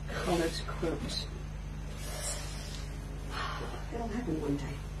coloured quilt. It'll happen one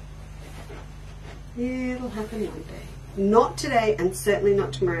day. Yeah, it'll happen one day. Not today, and certainly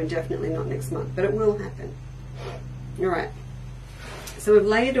not tomorrow, and definitely not next month, but it will happen. Alright, so we've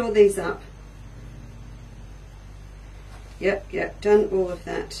layered all these up. Yep, done all of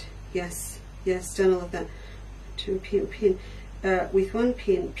that. Yes, done all of that. To pin. With one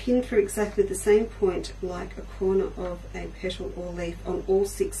pin through exactly the same point like a corner of a petal or leaf on all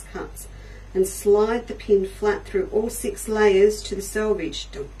 6 cuts, and slide the pin flat through all 6 layers to the selvage.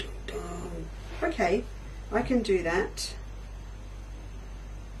 Dum, dum, dum. Okay, I can do that.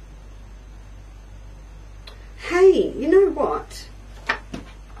 Hey, you know what?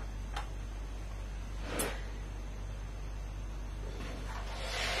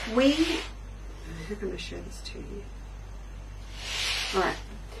 How can I show this to you? Alright,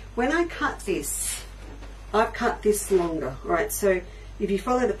 when I cut this, I've cut this longer. Alright, so if you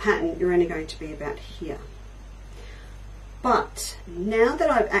follow the pattern, you're only going to be about here. But now that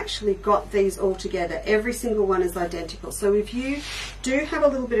I've actually got these all together, every single one is identical. So if you do have a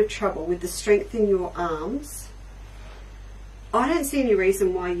little bit of trouble with the strength in your arms, I don't see any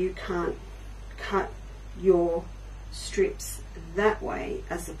reason why you can't cut your strips that way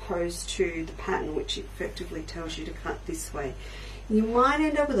as opposed to the pattern, which effectively tells you to cut this way. You might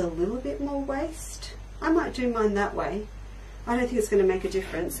end up with a little bit more waste. I might do mine that way. I don't think it's going to make a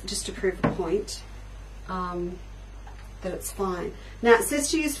difference, just to prove a point that it's fine. Now it says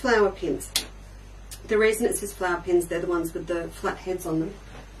to use flower pins. The reason it says flower pins, they're the ones with the flat heads on them.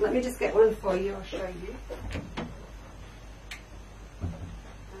 Let me just get one for you, I'll show you.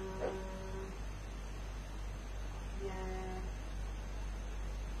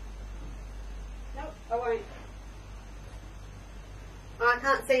 I won't. I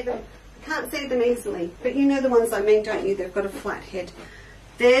can't see them. I can't see them easily. But you know the ones I mean, don't you? They've got a flat head.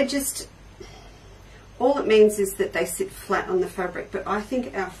 They're just, all it means is that they sit flat on the fabric. But I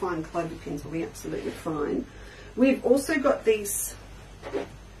think our fine clover pins will be absolutely fine. We've also got these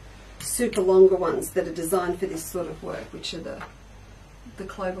super longer ones that are designed for this sort of work, which are the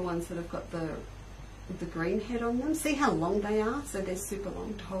clover ones that have got the green head on them. See how long they are? So they're super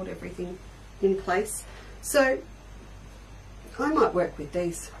long to hold everything in place. So I might work with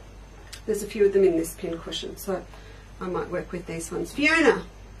these. There's a few of them in this pin cushion, so I might work with these ones. Fiona,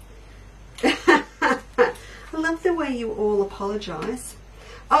 I love the way you all apologise.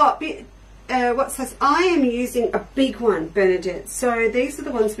 Oh, what size? I am using a big one, Bernadette. So these are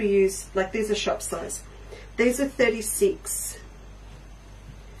the ones we use, like these are shop size. These are 36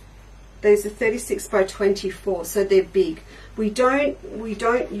 Those are 36 by 24, so they're big. We don't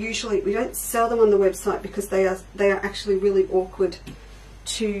sell them on the website because they are actually really awkward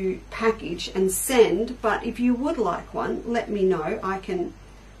to package and send. But if you would like one, let me know. I can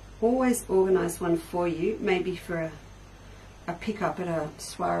always organise one for you, maybe for a pickup at a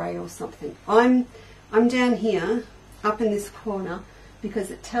soiree or something. I'm down here, up in this corner, because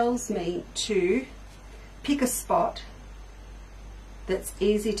it tells me to pick a spot that's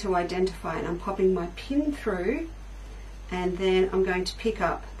easy to identify, and I'm popping my pin through, and then I'm going to pick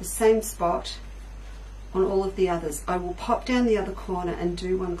up the same spot on all of the others. I will pop down the other corner and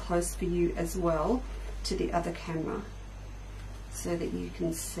do one close for you as well to the other camera so that you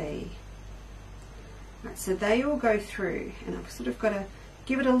can see. Right, so they all go through, and I've sort of got to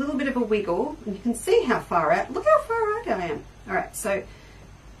give it a little bit of a wiggle, and you can see how far out. Look how far out I am. All right, so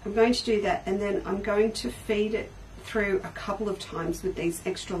I'm going to do that, and then I'm going to feed it through a couple of times with these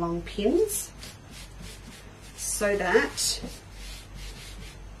extra long pins so that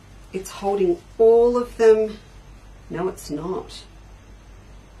it's holding all of them. No, it's not.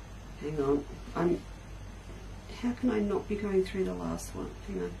 Hang on. How can I not be going through the last one?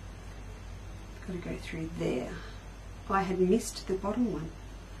 Hang on. I've got to go through there. I had missed the bottom one.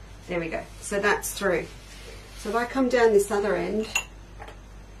 There we go. So that's through. So if I come down this other end,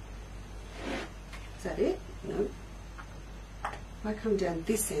 is that it? No. If I come down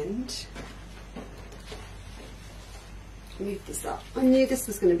this end, move this up. I knew this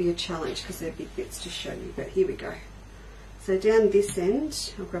was going to be a challenge because they're big bits to show you, but here we go. So down this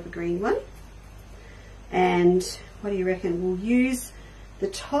end, I'll grab a green one. And what do you reckon? We'll use the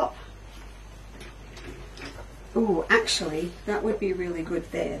top. Oh, actually, that would be really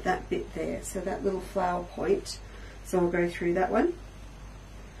good there, that bit there. So that little flower point. So I'll go through that one.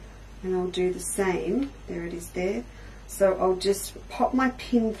 And I'll do the same. There it is there. So I'll just pop my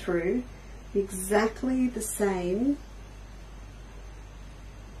pin through exactly the same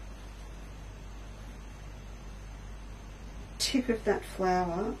tip of that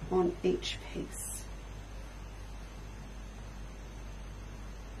flower on each piece.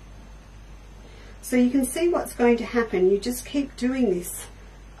 So you can see what's going to happen. You just keep doing this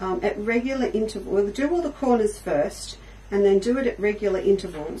at regular intervals. Well, do all the corners first and then do it at regular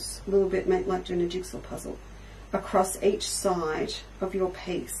intervals, a little bit, make like doing a jigsaw puzzle, across each side of your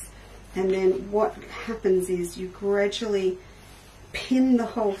piece. And then what happens is you gradually pin the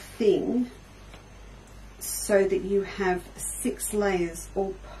whole thing so that you have 6 layers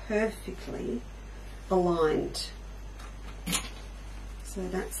all perfectly aligned. So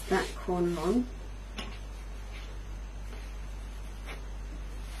that's that corner on.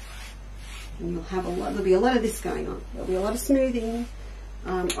 And you'll have a lot, there'll be a lot of this going on. There'll be a lot of smoothing.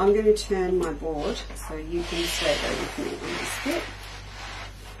 I'm going to turn my board so you can stay there with me on this bit.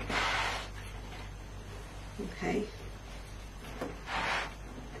 Okay.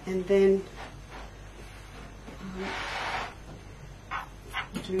 And then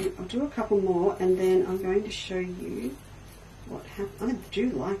I'll do a couple more, and then I'm going to show you what happens. I do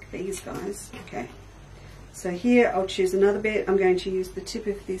like these guys. Okay. So here I'll choose another bit. I'm going to use the tip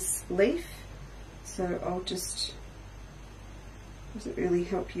of this leaf. So I'll just, doesn't really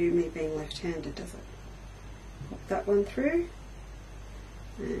help you, me being left-handed, does it? Pop that one through,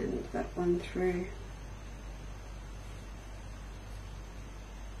 and that one through.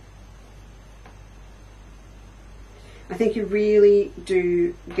 I think you really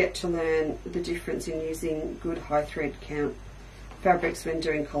do get to learn the difference in using good high thread count fabrics when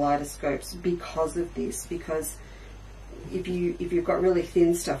doing kaleidoscopes because of this, because if you've got really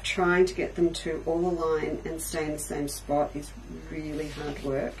thin stuff, trying to get them to all align and stay in the same spot is really hard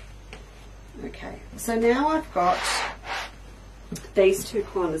work. Okay, so now I've got these 2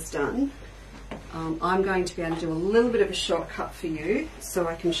 corners done. I'm going to be able to do a little bit of a shortcut for you so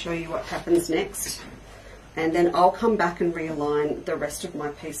I can show you what happens next, and then I'll come back and realign the rest of my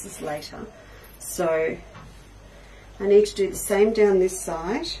pieces later. So I need to do the same down this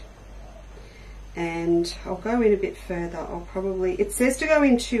side, and I'll go in a bit further. I'll probably, it says to go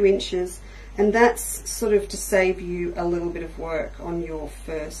in 2 inches, and that's sort of to save you a little bit of work on your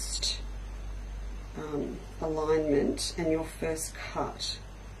first alignment and your first cut.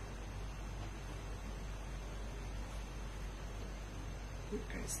 It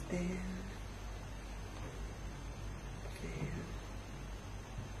goes there, there,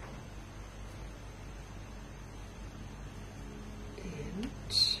 and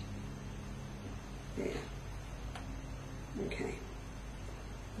there. Okay,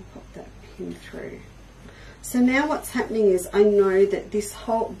 I'll pop that pin through. So now what's happening is I know that this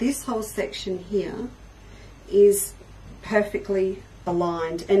whole section here is perfectly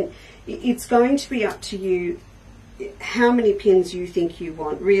aligned, and it's going to be up to you how many pins you think you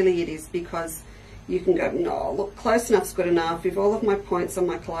want. Really it is, because you can go, no, look, close enough's good enough. If all of my points on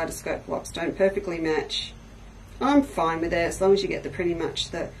my kaleidoscope blocks don't perfectly match, I'm fine with it, as long as you get the pretty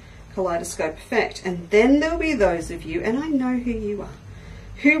much the kaleidoscope effect. And then there'll be those of you, and I know who you are,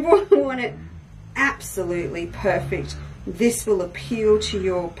 who want it absolutely perfect. This will appeal to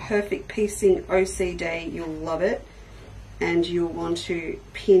your perfect piecing OCD. You'll love it, and you'll want to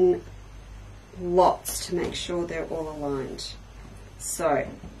pin lots to make sure they're all aligned. So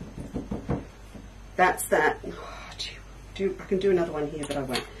that's that. Oh, I can do another one here, but I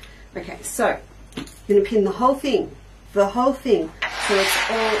won't. Okay, so I'm going to pin the whole thing, so it's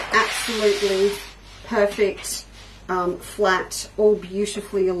all absolutely perfect, flat, all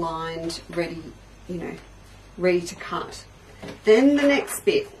beautifully aligned, ready, you know, ready to cut. Then the next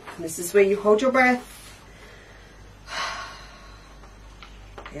bit, this is where you hold your breath.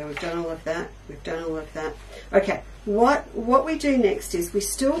 Yeah, we've done all of that. We've done all of that. Okay, what we do next is we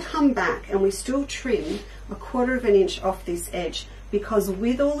still come back and we still trim 1/4 of an inch off this edge, because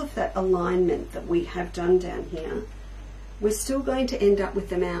with all of that alignment that we have done down here, we're still going to end up with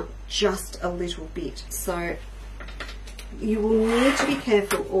them out just a little bit. So you will need to be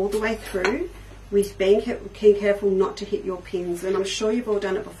careful all the way through with being careful not to hit your pins. And I'm sure you've all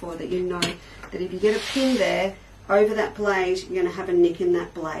done it before, that you know that if you get a pin there over that blade, you're going to have a nick in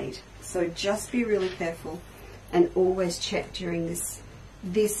that blade. So just be really careful and always check during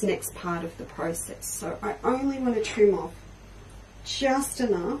this next part of the process. So I only want to trim off just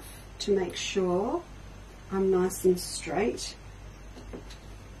enough to make sure I'm nice and straight.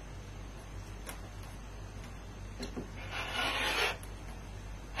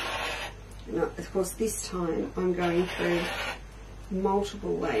 Now, of course, this time I'm going through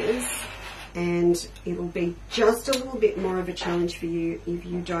multiple layers, and it'll be just a little bit more of a challenge for you if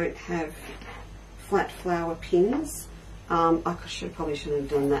you don't have flat flower pins. I probably should have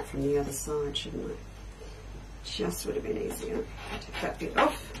done that from the other side, shouldn't I? Just would have been easier. Take that bit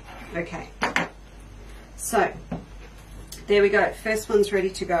off. Okay. So there we go. First one's ready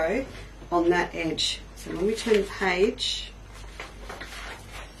to go on that edge. So when we turn the page,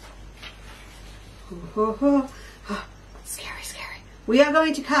 scary, scary. We are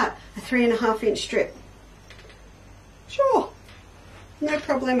going to cut a 3.5 inch strip. Sure, no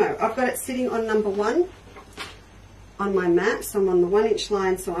problemo. I've got it sitting on number 1 on my mat, so I'm on the 1 inch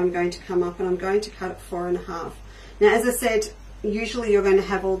line, so I'm going to come up and I'm going to cut at 4.5. Now, as I said, usually you're going to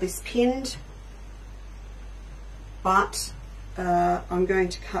have all this pinned, but I'm going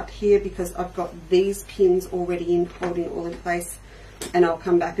to cut here because I've got these pins already in, holding it all in place, and I'll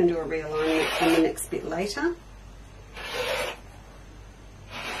come back and do a realignment on the next bit later.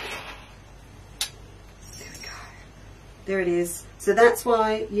 There we go. There it is. So that's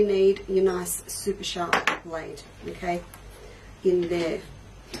why you need your nice super sharp blade, okay, in there.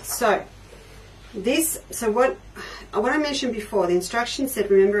 So what I mentioned before, the instructions said,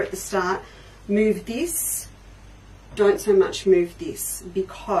 remember at the start, move this, don't so much move this,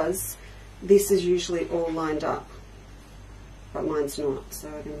 because this is usually all lined up, but mine's not, so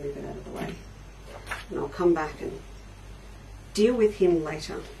I'm going to move it out of the way, and I'll come back and deal with him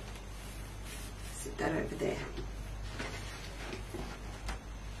later. Sit that over there.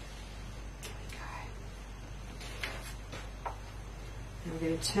 Now we're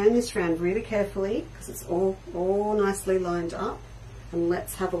going to turn this around really carefully because it's all nicely lined up, and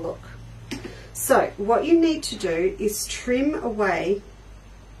let's have a look. So what you need to do is trim away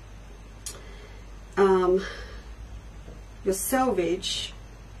your selvage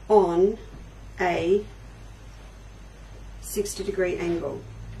on a 60-degree angle.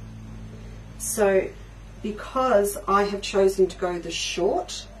 So because I have chosen to go the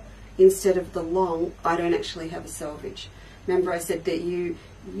short instead of the long, I don't actually have a selvage. Remember I said that you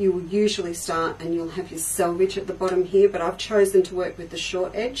will usually start and you'll have your selvage at the bottom here, but I've chosen to work with the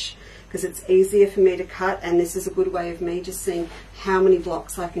short edge because it's easier for me to cut, and this is a good way of me just seeing how many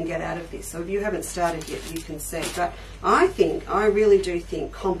blocks I can get out of this. So if you haven't started yet, you can see. But I really do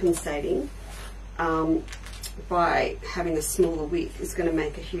think compensating by having a smaller width is going to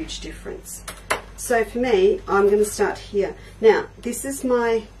make a huge difference. So for me, I'm going to start here. Now, this is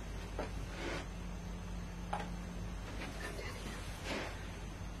my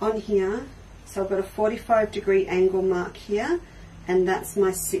on here, so I've got a 45-degree angle mark here, and that's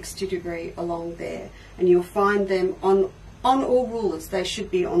my 60-degree along there, and you'll find them on all rulers. They should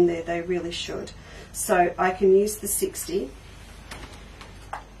be on there, they really should. So I can use the 60.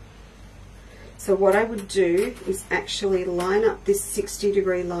 So what I would do is actually line up this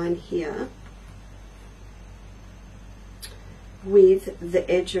 60-degree line here, with the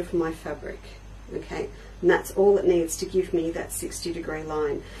edge of my fabric, okay? And that's all it needs to give me that 60-degree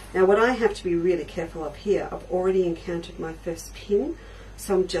line. Now what I have to be really careful of here, I've already encountered my first pin,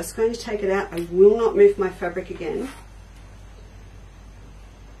 so I'm just going to take it out. I will not move my fabric again.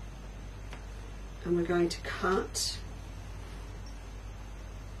 And we're going to cut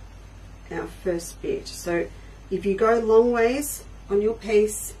our first bit. So if you go long ways on your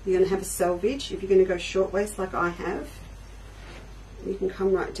piece, you're going to have a selvage. If you're going to go short ways like I have, you can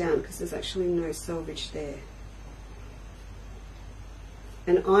come right down because there's actually no selvage there.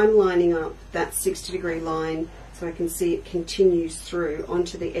 And I'm lining up that 60-degree line so I can see it continues through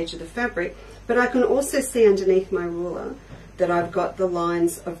onto the edge of the fabric. But I can also see underneath my ruler that I've got the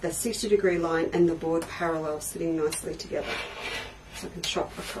lines of the 60-degree line and the board parallel sitting nicely together. So I can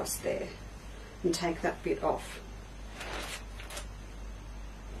chop across there and take that bit off.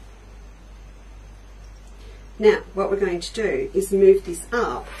 Now what we're going to do is move this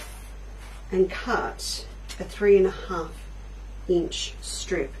up and cut a 3.5 inch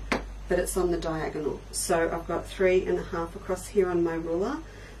strip, but it's on the diagonal. So I've got 3.5 across here on my ruler,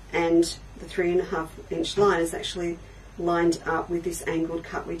 and the 3.5 inch line is actually lined up with this angled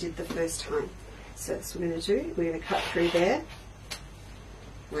cut we did the first time. So that's what we're going to do. We're going to cut through there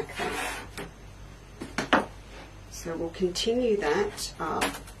like that. So we'll continue that up.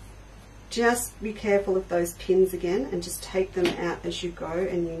 Just be careful of those pins again and just take them out as you go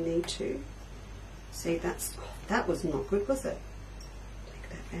and you need to. See, that's, oh, that was not good, was it? Take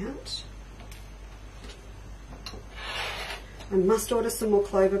that out. I must order some more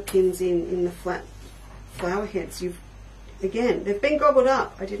clover pins in the flat flower heads. Again, they've been gobbled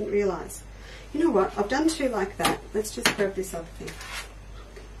up. I didn't realise. You know what? I've done two like that. Let's just grab this other thing.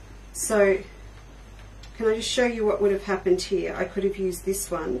 So, can I just show you what would have happened here? I could have used this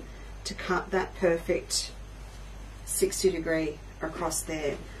one to cut that perfect 60-degree across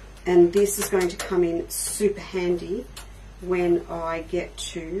there. And this is going to come in super handy when I get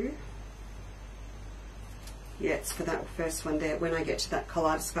to, yeah, it's for that first one there, when I get to that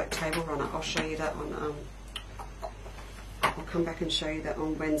kaleidoscope table runner. I'll show you that on, I'll come back and show you that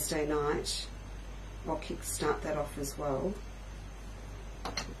on Wednesday night. I'll kickstart that off as well.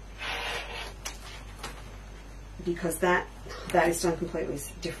 Because that is done completely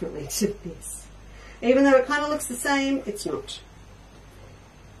differently to this. Even though it kind of looks the same, it's not.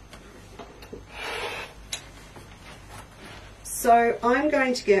 So I'm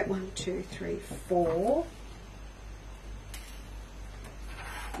going to get 1, 2, 3, 4.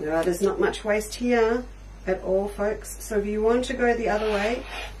 No, there's not much waste here at all, folks. So if you want to go the other way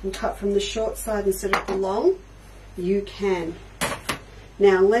and cut from the short side instead of the long, you can.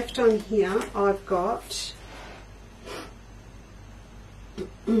 Now left on here, I've got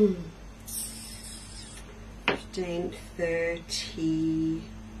 15, 30,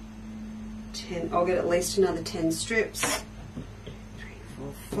 10. I'll get at least another 10 strips. 3,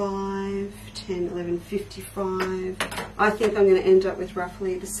 4, 5, 10, 11, 55. I think I'm going to end up with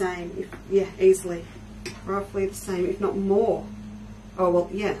roughly the same. Yeah, easily. Roughly the same, if not more. Oh, well,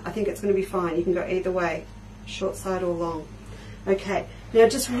 yeah, I think it's going to be fine. You can go either way, short side or long. Okay, now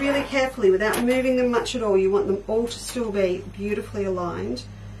just really carefully, without moving them much at all, you want them all to still be beautifully aligned.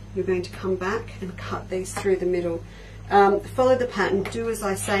 You're going to come back and cut these through the middle. Follow the pattern, do as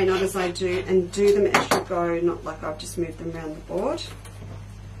I say, not as I do, and do them as you go, not like I've just moved them around the board.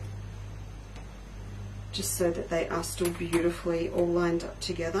 Just so that they are still beautifully all lined up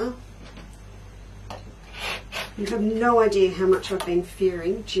together. You have no idea how much I've been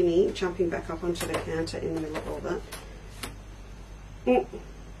fearing Ginny jumping back up onto the counter in the middle of all that. Okay.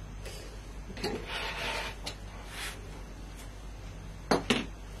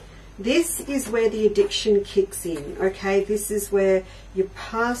 This is where the addiction kicks in, okay? This is where you're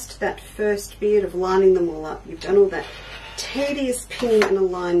past that first bit of lining them all up. You've done all that tedious pinning and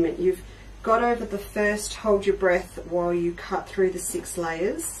alignment. You've got over the first hold your breath while you cut through the 6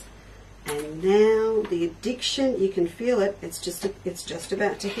 layers. And now the addiction, you can feel it. It's just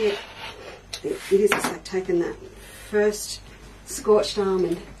about to hit. It is. It's like taking that first scorched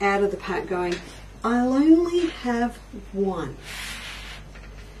almond out of the pack, going, I'll only have one.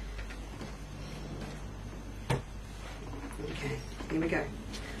 Okay, here we go.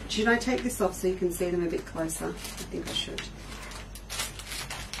 Should I take this off so you can see them a bit closer? I think I should.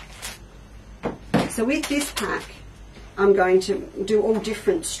 So with this pack, I'm going to do all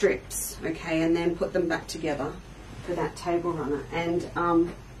different strips, okay, and then put them back together for that table runner. And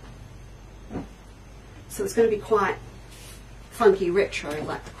so it's going to be quite funky retro,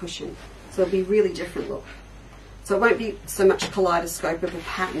 like the cushion. So it'll be really different look. So it won't be so much kaleidoscope of a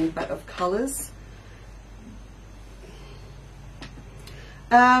pattern, but of colours.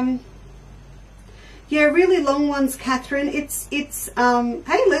 Yeah, really long ones, Catherine. It's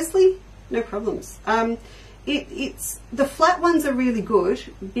hey Leslie, no problems. It's the flat ones are really good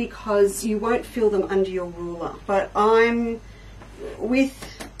because you won't feel them under your ruler. But I'm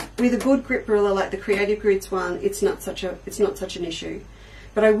with a good grip ruler like the Creative Grids one. It's not such an issue.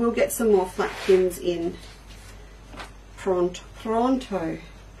 But I will get some more flat pins in pronto.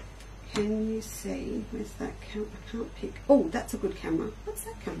 Can you see? Where's that camera? I can't pick. Oh, that's a good camera. What's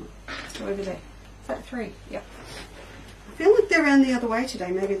that camera? It's over there. Is that 3? Yep. I feel like they're around the other way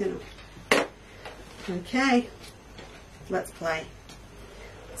today. Maybe they're not. Okay. Let's play.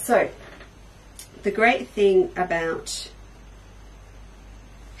 So, the great thing about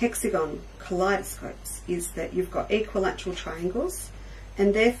hexagon kaleidoscopes is that you've got equilateral triangles,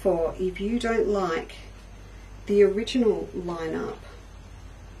 and therefore, if you don't like the original lineup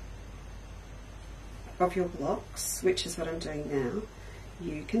of your blocks, which is what I'm doing now,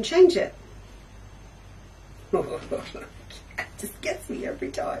 you can change it. It just gets me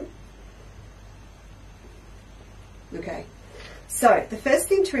every time. Okay, so the first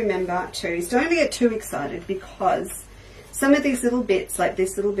thing to remember too is don't get too excited, because some of these little bits, like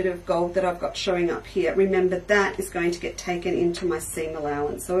this little bit of gold that I've got showing up here, remember that is going to get taken into my seam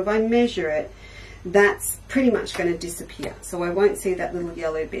allowance. So if I measure it, that's pretty much going to disappear. So I won't see that little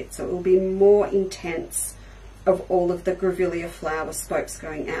yellow bit. So it will be more intense of all of the grevillea flower spokes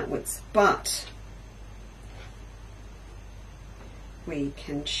going outwards. But we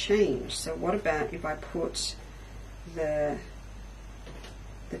can change. So what about if I put the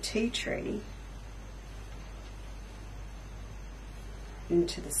tea tree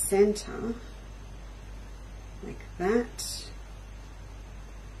into the center like that?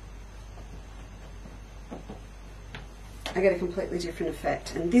 I get a completely different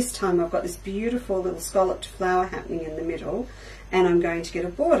effect, and this time I've got this beautiful little scalloped flower happening in the middle, and I'm going to get a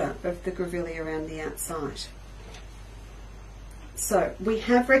border of the grevillea around the outside. So we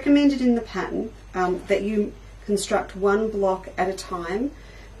have recommended in the pattern that you construct one block at a time,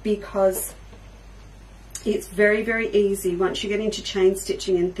 because it's very, very easy once you get into chain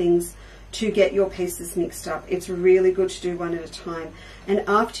stitching and things to get your pieces mixed up. It's really good to do one at a time, and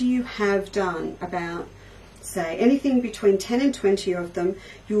after you have done about, say, anything between 10 and 20 of them,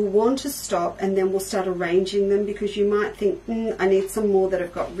 you'll want to stop, and then we'll start arranging them, because you might think, I need some more that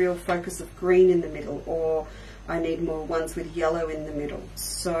have got real focus of green in the middle, or I need more ones with yellow in the middle.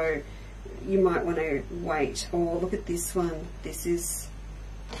 So you might want to wait. Or look at this one. This is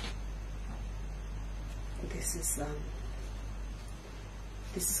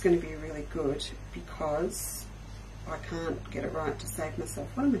going to be really good, because I can't get it right to save myself.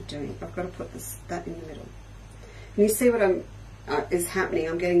 What am I doing? I've got to put that in the middle. And you see what is happening?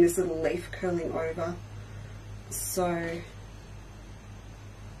 I'm getting this little leaf curling over. So, yes.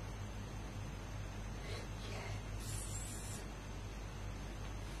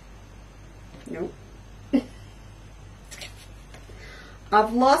 Nope.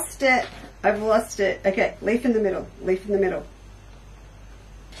 I've lost it. I've lost it. Okay, leaf in the middle. Leaf in the middle.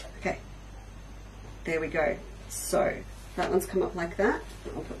 Okay. There we go. So, that one's come up like that.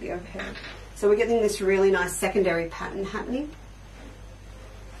 I'll put the overhead. So we're getting this really nice secondary pattern happening.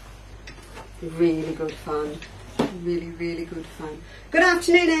 Really good fun. Really, really good fun. Good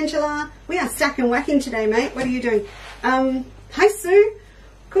afternoon, Angela. We are stack and whacking today, mate. What are you doing? Hi, Sue.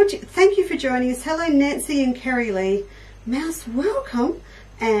 Thank you for joining us. Hello, Nancy and Kerry Lee. Mouse, welcome.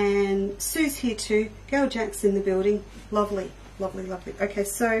 And Sue's here too. Girl Jack's in the building. Lovely, lovely, lovely. Okay,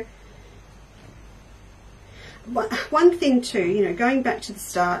 so one thing too, you know, going back to the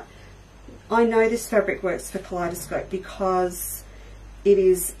start, I know this fabric works for kaleidoscope because it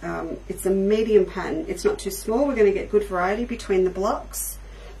is, it's a medium pattern. It's not too small. We're going to get good variety between the blocks,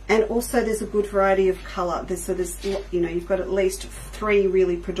 and also there's a good variety of colour. So there's, you know, you've got at least 3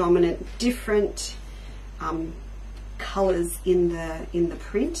 really predominant different colours in the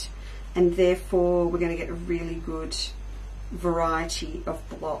print, and therefore we're going to get a really good variety of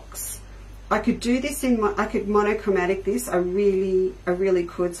blocks. I could do this I could monochromatic this. I really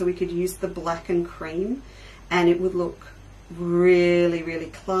could. So we could use the black and cream, and it would look really, really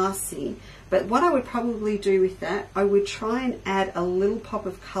classy. But what I would probably do with that, I would try and add a little pop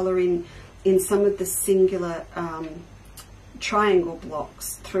of colour in some of the singular triangle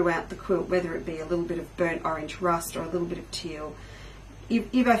blocks throughout the quilt, whether it be a little bit of burnt orange rust or a little bit of teal.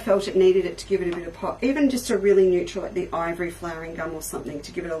 If I felt it needed it to give it a bit of pop, even just a really neutral, like the ivory flowering gum or something,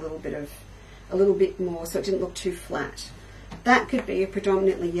 to give it a little bit more, so it didn't look too flat. That could be a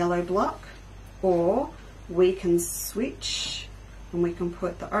predominantly yellow block, or we can switch and we can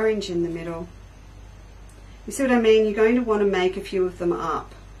put the orange in the middle You see what I mean? You're going to want to make a few of them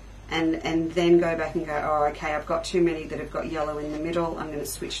up and then go back and go, oh, okay, I've got too many that have got yellow in the middle. I'm going to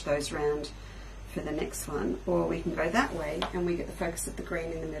switch those round for the next one. Or we can go that way and we get the focus of the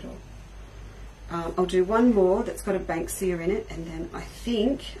green in the middle. I'll do one more that's got a Banksia in it, and then I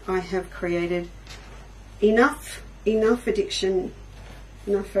think I have created enough fabric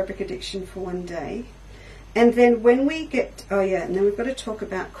addiction for one day. And then when we get, oh yeah, and then we've got to talk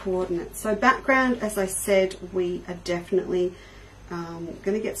about coordinates. So background, as I said, we are definitely going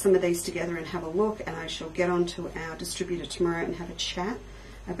to get some of these together and have a look, and I shall get onto our distributor tomorrow and have a chat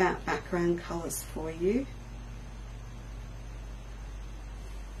about background colours for you.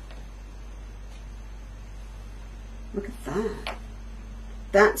 Look at that.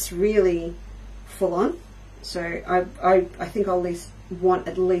 That's really full on. So I think I'll want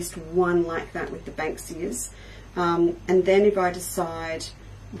at least one like that with the Banksias. And then if I decide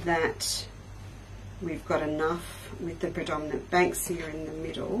that we've got enough with the predominant Banksia in the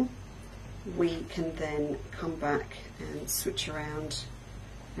middle, we can then come back and switch around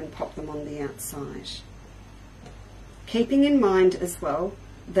and pop them on the outside. Keeping in mind as well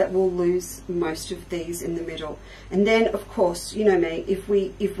that we'll lose most of these in the middle. And then of course, you know me, if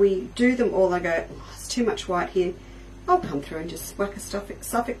we do them all, I go, oh, it's too much white here, I'll come through and just whack a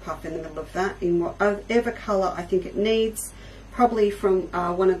Suffolk puff in the middle of that in whatever colour I think it needs, probably from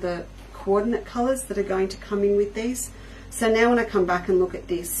one of the coordinate colours that are going to come in with these. So now when I come back and look at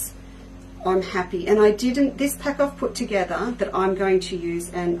this, I'm happy. And this pack I've put together that I'm going to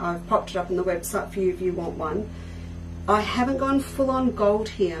use, and I've popped it up on the website for you if you want one. I haven't gone full on gold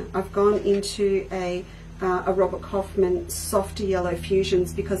here. I've gone into a Robert Kaufman softer yellow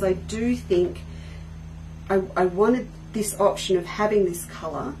fusions because I do think I wanted this option of having this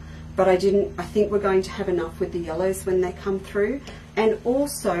colour, but I think we're going to have enough with the yellows when they come through. And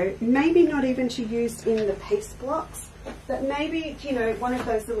also, maybe not even to use in the piece blocks, but maybe, you know, one of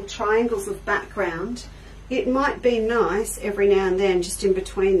those little triangles of background, it might be nice every now and then, just in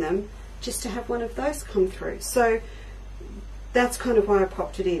between them, just to have one of those come through. So that's kind of why I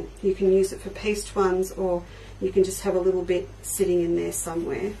popped it in. You can use it for pieced ones, or you can just have a little bit sitting in there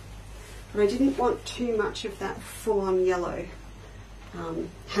somewhere. But I didn't want too much of that full-on yellow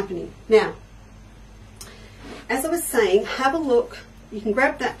happening. Now, as I was saying, have a look. You can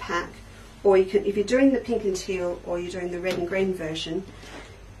grab that pack, or you can, if you're doing the pink and teal, or you're doing the red and green version,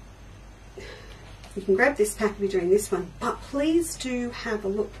 you can grab this pack if you're doing this one. But please do have a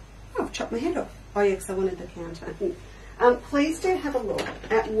look. Oh, I've chopped my head off. Oh yes, I wanted the counter. Please do have a look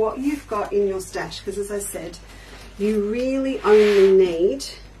at what you've got in your stash, because as I said, you really only need,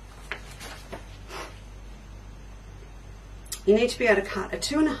 you need to be able to cut a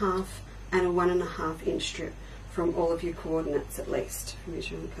 2.5 and a 1.5 inch strip from all of your coordinates at least.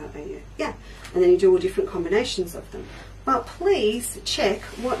 Yeah, and then you do all different combinations of them. But please check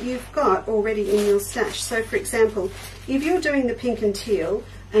what you've got already in your stash. So for example, if you're doing the pink and teal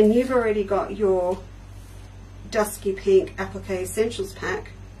and you've already got your dusky pink applique essentials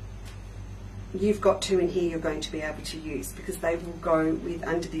pack, you've got 2 in here you're going to be able to use, because they will go with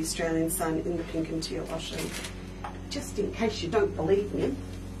Under the Australian Sun in the pink and teal. I'll show you just in case you don't believe me.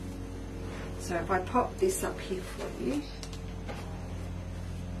 So if I pop this up here for you,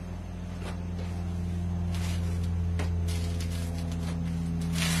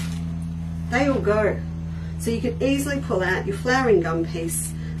 they all go. So you could easily pull out your flowering gum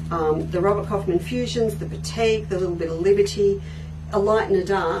piece, the Robert Kaufman Fusions, the Batik, the little bit of Liberty, a light and a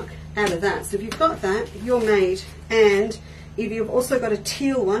dark out of that. So if you've got that, you're made. And if you've also got a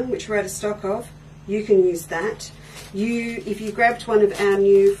teal one, which we're out of stock of, you can use that. If you grabbed one of our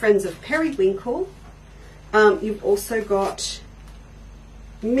new Friends of Periwinkle, you've also got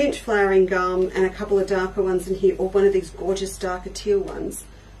mint flowering gum and a couple of darker ones in here, or one of these gorgeous darker teal ones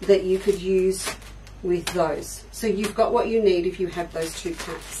that you could use with those. So you've got what you need if you have those 2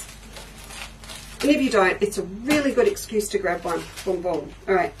 packs. And if you don't, it's a really good excuse to grab one. Boom, boom.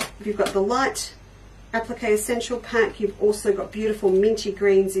 All right, if you've got the light applique essential pack, you've also got beautiful minty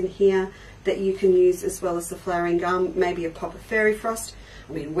greens in here that you can use, as well as the flowering gum, maybe a pop of fairy frost.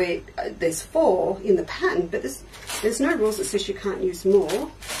 I mean, there's 4 in the pattern, but there's no rules that says you can't use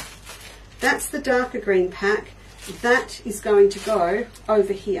more. That's the darker green pack. That is going to go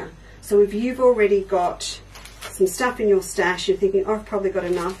over here. So if you've already got some stuff in your stash, you're thinking, oh, I've probably got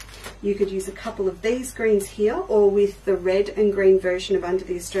enough, you could use a couple of these greens here, or with the red and green version of Under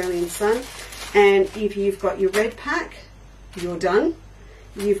the Australian Sun. And if you've got your red pack, you're done.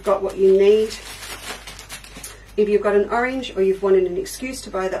 You've got what you need. If you've got an orange, or you've wanted an excuse to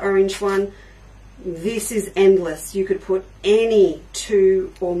buy the orange one, this is endless. You could put any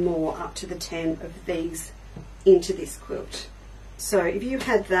 2 or more up to the 10 of these into this quilt. So if you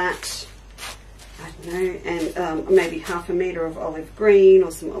had that, I don't know, and maybe half a metre of olive green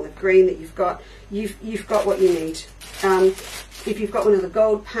or some olive green that you've got what you need. If you've got one of the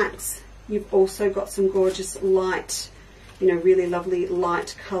gold packs, you've also got some gorgeous light, you know, really lovely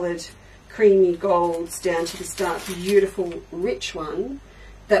light coloured creamy golds down to this dark, beautiful, rich one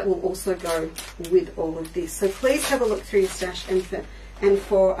that will also go with all of this. So please have a look through your stash, and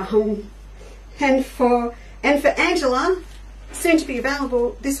for Angela, soon to be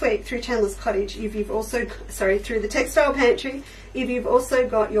available this week through Chandler's Cottage. If you've also, through the Textile Pantry, if you've also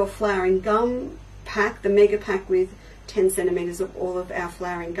got your flowering gum pack, the mega pack with 10 centimetres of all of our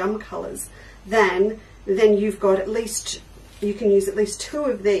flowering gum colours, then you've got at least, you can use at least 2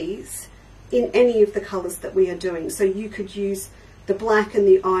 of these in any of the colours that we are doing. So you could use the black and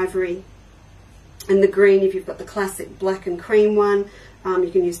the ivory and the green if you've got the classic black and cream one. You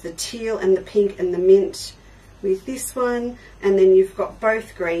can use the teal and the pink and the mint with this one, and then you've got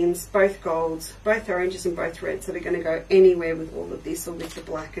both greens, both golds, both oranges and both reds that are going to go anywhere with all of this, or with the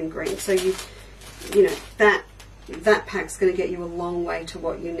black and green. So you know, that pack's going to get you a long way to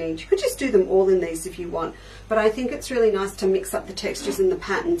what you need. You could just do them all in these if you want, but I think it's really nice to mix up the textures and the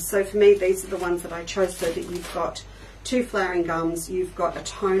patterns. So for me, these are the ones that I chose, so that you've got 2 flowering gums, you've got a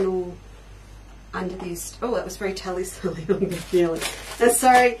tonal under this. Oh, that was very tally-sally on the feeling.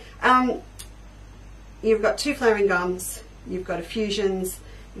 Sorry. You've got 2 flowering gums, you've got a fusions,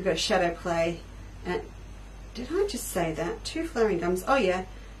 you've got a shadow play, and did I just say that? 2 flowering gums, oh yeah,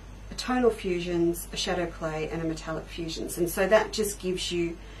 a tonal fusions, a shadow play, and a metallic fusions. And so that just gives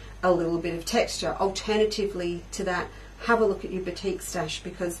you a little bit of texture. Alternatively to that, have a look at your batik stash,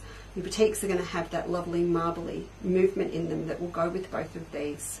 because your batiks are going to have that lovely marbly movement in them that will go with both of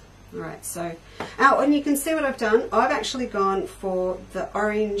these. Alright, so, and you can see what I've done. I've actually gone for the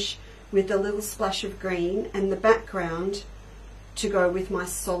orange with a little splash of green, and the background to go with my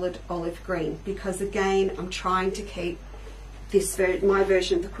solid olive green, because again, I'm trying to keep this my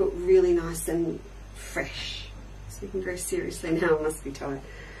version of the quilt really nice and fresh. Speaking very seriously now, I must be tired.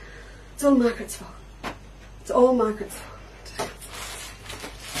 It's all Margaret's fault. It's all Margaret's fault.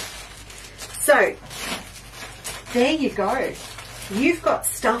 So, there you go. You've got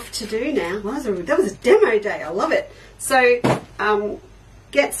stuff to do now. That was a demo day. I love it. So,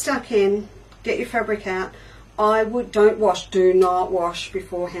 get stuck in, get your fabric out. Do not wash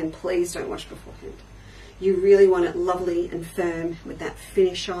beforehand. Please don't wash beforehand. You really want it lovely and firm with that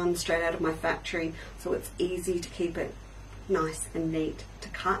finish on straight out of my factory, so it's easy to keep it nice and neat to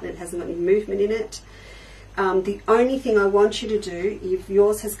cut, and it hasn't got any movement in it. The only thing I want you to do, if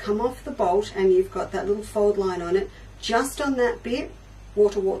yours has come off the bolt and you've got that little fold line on it, just on that bit,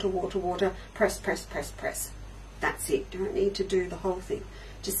 water, water, water, water, press, press, press, press. That's it. You don't need to do the whole thing.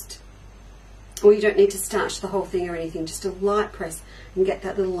 Or you don't need to starch the whole thing or anything, just a light press and get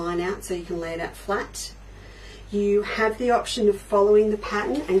that little line out so you can lay it out flat. You have the option of following the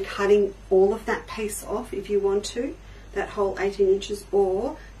pattern and cutting all of that piece off if you want to, that whole 18 inches,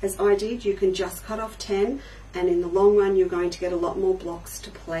 or as I did, you can just cut off 10, and in the long run you're going to get a lot more blocks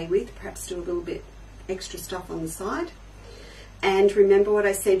to play with, perhaps do a little bit extra stuff on the side. And remember what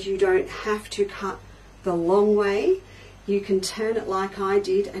I said, you don't have to cut the long way. You can turn it like I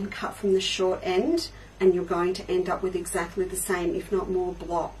did and cut from the short end, and you're going to end up with exactly the same, if not more,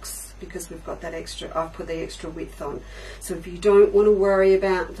 blocks, because we've got that extra, I've put the extra width on. So if you don't want to worry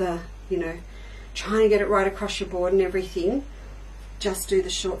about the, you know, trying to get it right across your board and everything, just do the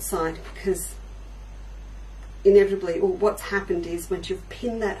short side, because inevitably, or what's happened is, once you've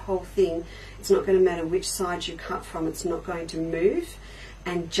pinned that whole thing, it's not going to matter which side you cut from, it's not going to move.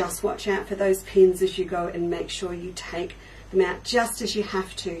 And just watch out for those pins as you go, and make sure you take them out just as you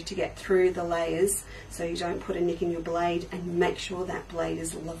have to get through the layers, so you don't put a nick in your blade, and make sure that blade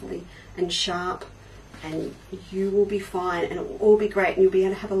is lovely and sharp, and you will be fine, and it will all be great, and you'll be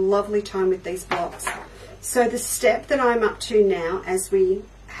able to have a lovely time with these blocks. So the step that I'm up to now, as we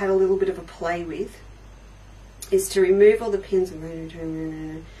had a little bit of a play with, is to remove all the pins.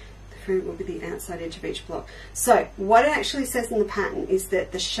 The fruit will be the outside edge of each block. So what it actually says in the pattern is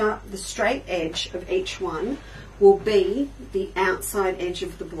that the straight edge of each one will be the outside edge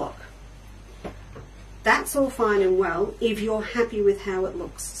of the block. That's all fine and well if you're happy with how it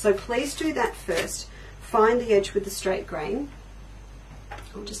looks. So please do that first. Find the edge with the straight grain.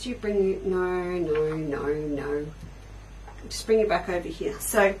 I'll just bring you, no. Just bring it back over here.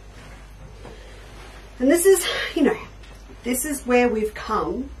 So, and this is, you know, this is where we've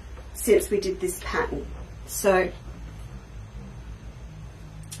come since we did this pattern. So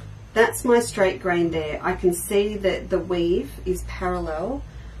that's my straight grain there. I can see that the weave is parallel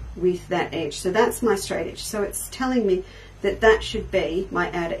with that edge. So that's my straight edge. So it's telling me that that should be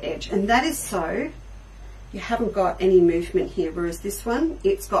my outer edge. And that is so you haven't got any movement here, whereas this one,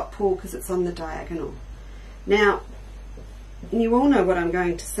 it's got pull because it's on the diagonal. Now, you all know what I'm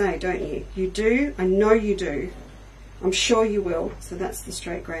going to say, don't you? You do. I know you do. I'm sure you will. So that's the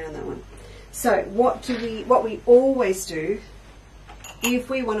straight grain on that one. So what we always do, if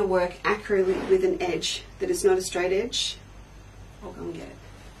we want to work accurately with an edge that is not a straight edge, I'll go and get it.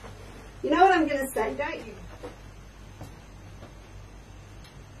 You know what I'm going to say, don't you?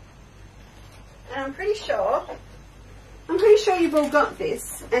 And I'm pretty sure you've all got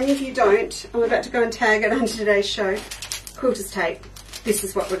this. And if you don't, I'm about to go and tag it on today's show. Quilter's tape. This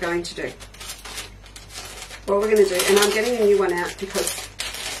is what we're going to do. What we're going to do, and I'm getting a new one out because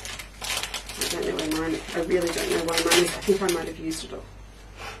I don't know where mine, I really don't know where mine is. I think I might have used it all.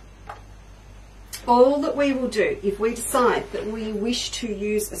 All that we will do, if we decide that we wish to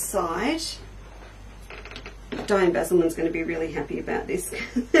use a side, Diane Basilman's going to be really happy about this.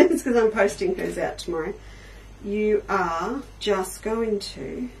 It's because I'm posting hers out tomorrow. You are just going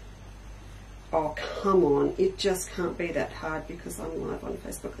to, oh come on, it just can't be that hard because I'm live on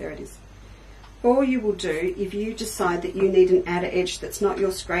Facebook. There it is. All you will do, if you decide that you need an outer edge that's not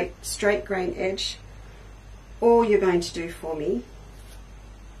your straight grain edge, all you're going to do for me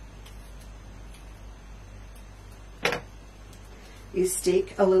is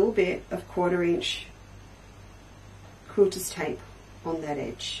stick a little bit of 1/4 inch quilter's tape on that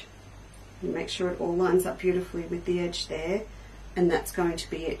edge. And make sure it all lines up beautifully with the edge there, and that's going to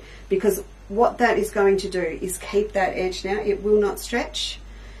be it. Because what that is going to do is keep that edge now. It will not stretch,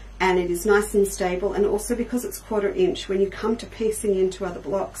 and it is nice and stable. And also because it's 1/4 inch, when you come to piecing into other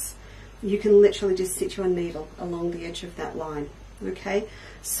blocks, you can literally just sit your needle along the edge of that line. Okay,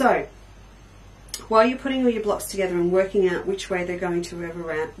 so while you're putting all your blocks together and working out which way they're going to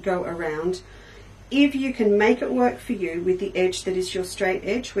go around, if you can make it work for you with the edge that is your straight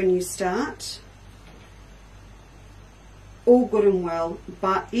edge when you start, all good and well.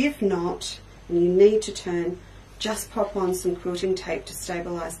 But if not, and you need to turn, just pop on some quilting tape to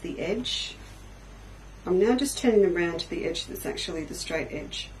stabilize the edge. I'm now just turning around to the edge that's actually the straight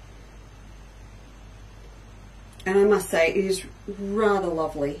edge. And I must say, it is rather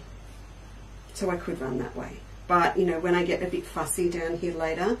lovely. So I could run that way. But, you know, when I get a bit fussy down here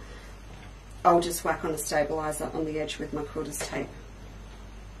later, I'll just whack on a stabilizer on the edge with my quilter's tape.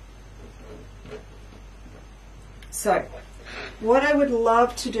 So, what I would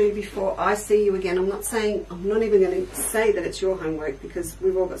love to do before I see you again, I'm not even going to say that it's your homework because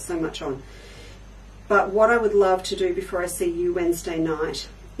we've all got so much on. But what I would love to do before I see you Wednesday night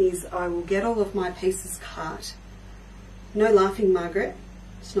is I will get all of my pieces cut. No laughing, Margaret.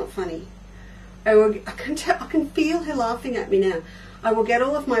 It's not funny. I can feel her laughing at me now. I will get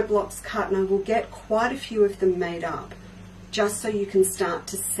all of my blocks cut and I will get quite a few of them made up, just so you can start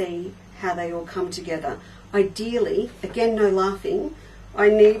to see how they all come together. Ideally, again, no laughing, I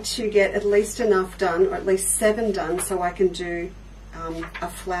need to get at least enough done, or at least 7 done, so I can do a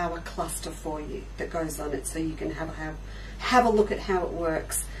flower cluster for you that goes on it, so you can have a look at how it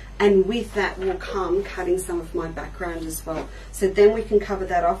works. And with that will come cutting some of my background as well. So then we can cover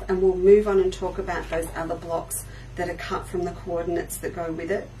that off and we'll move on and talk about those other blocks that are cut from the coordinates that go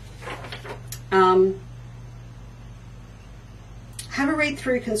with it. Have a read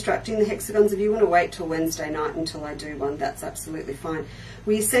through constructing the hexagons. If you want to wait till Wednesday night until I do one, that's absolutely fine.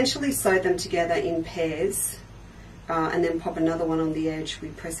 We essentially sew them together in pairs. And then pop another one on the edge. We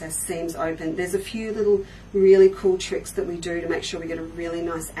press our seams open. There's a few little really cool tricks that we do to make sure we get a really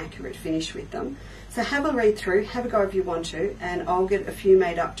nice accurate finish with them. So have a read through, have a go if you want to, and I'll get a few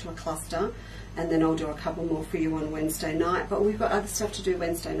made up to a cluster, and then I'll do a couple more for you on Wednesday night. But we've got other stuff to do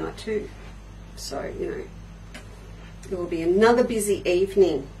Wednesday night too. So, you know, it will be another busy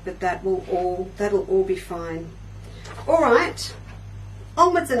evening, but that'll all be fine. All right.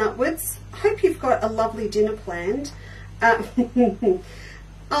 Onwards and upwards. I hope you've got a lovely dinner planned. Oh,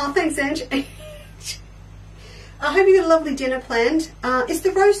 thanks, Ange. I hope you've got a lovely dinner planned. Is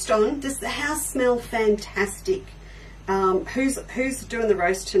the roast on? Does the house smell fantastic? Who's doing the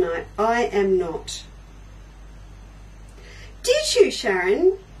roast tonight? I am not. Did you,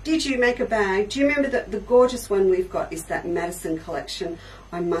 Sharon? Did you make a bag? Do you remember that the gorgeous one we've got is that Madison collection?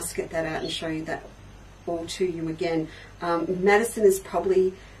 I must get that out and show you that all to you again. Madison is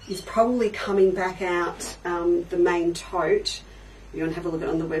probably coming back out, the main tote. You want to have a look at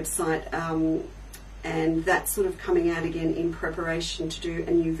it on the website, and that's sort of coming out again in preparation to do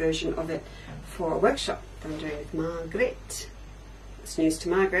a new version of it for a workshop that I'm doing with Margaret. It's news to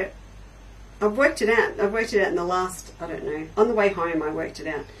Margaret. I've worked it out. I've worked it out in the last, I don't know, on the way home I worked it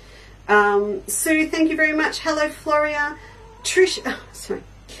out. Sue, thank you very much. Hello, Floria. Trish, oh, sorry.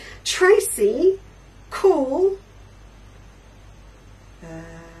 Tracy, cool.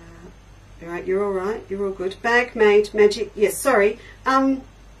 Right, you're all right. You're all good. Bag made magic. Yes, sorry.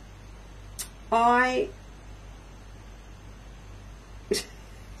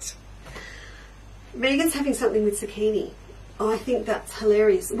 Megan's having something with zucchini. I think that's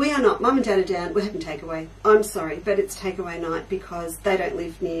hilarious. We are not. Mum and Dad are down. We're having takeaway. I'm sorry, but it's takeaway night because they don't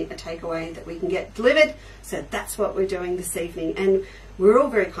live near a takeaway that we can get delivered. So that's what we're doing this evening. And we're all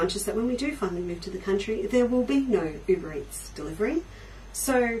very conscious that when we do finally move to the country, there will be no Uber Eats delivery.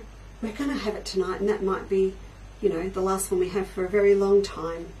 So we're going to have it tonight, and that might be, you know, the last one we have for a very long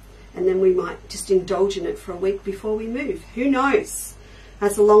time. And then we might just indulge in it for a week before we move. Who knows?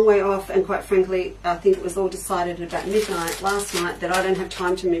 That's a long way off, and quite frankly, I think it was all decided about midnight last night that I don't have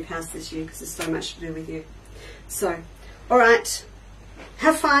time to move house this year because there's so much to do with you. So, all right,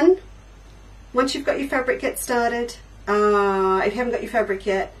 have fun. Once you've got your fabric, get started. If you haven't got your fabric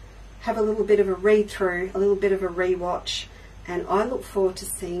yet, have a little bit of a read-through, a little bit of a re-watch, and I look forward to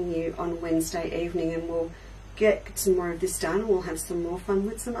seeing you on Wednesday evening, and we'll get some more of this done, and we'll have some more fun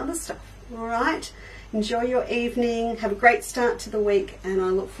with some other stuff. All right? Enjoy your evening. Have a great start to the week, and I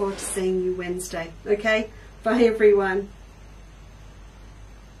look forward to seeing you Wednesday. Okay? Bye, everyone.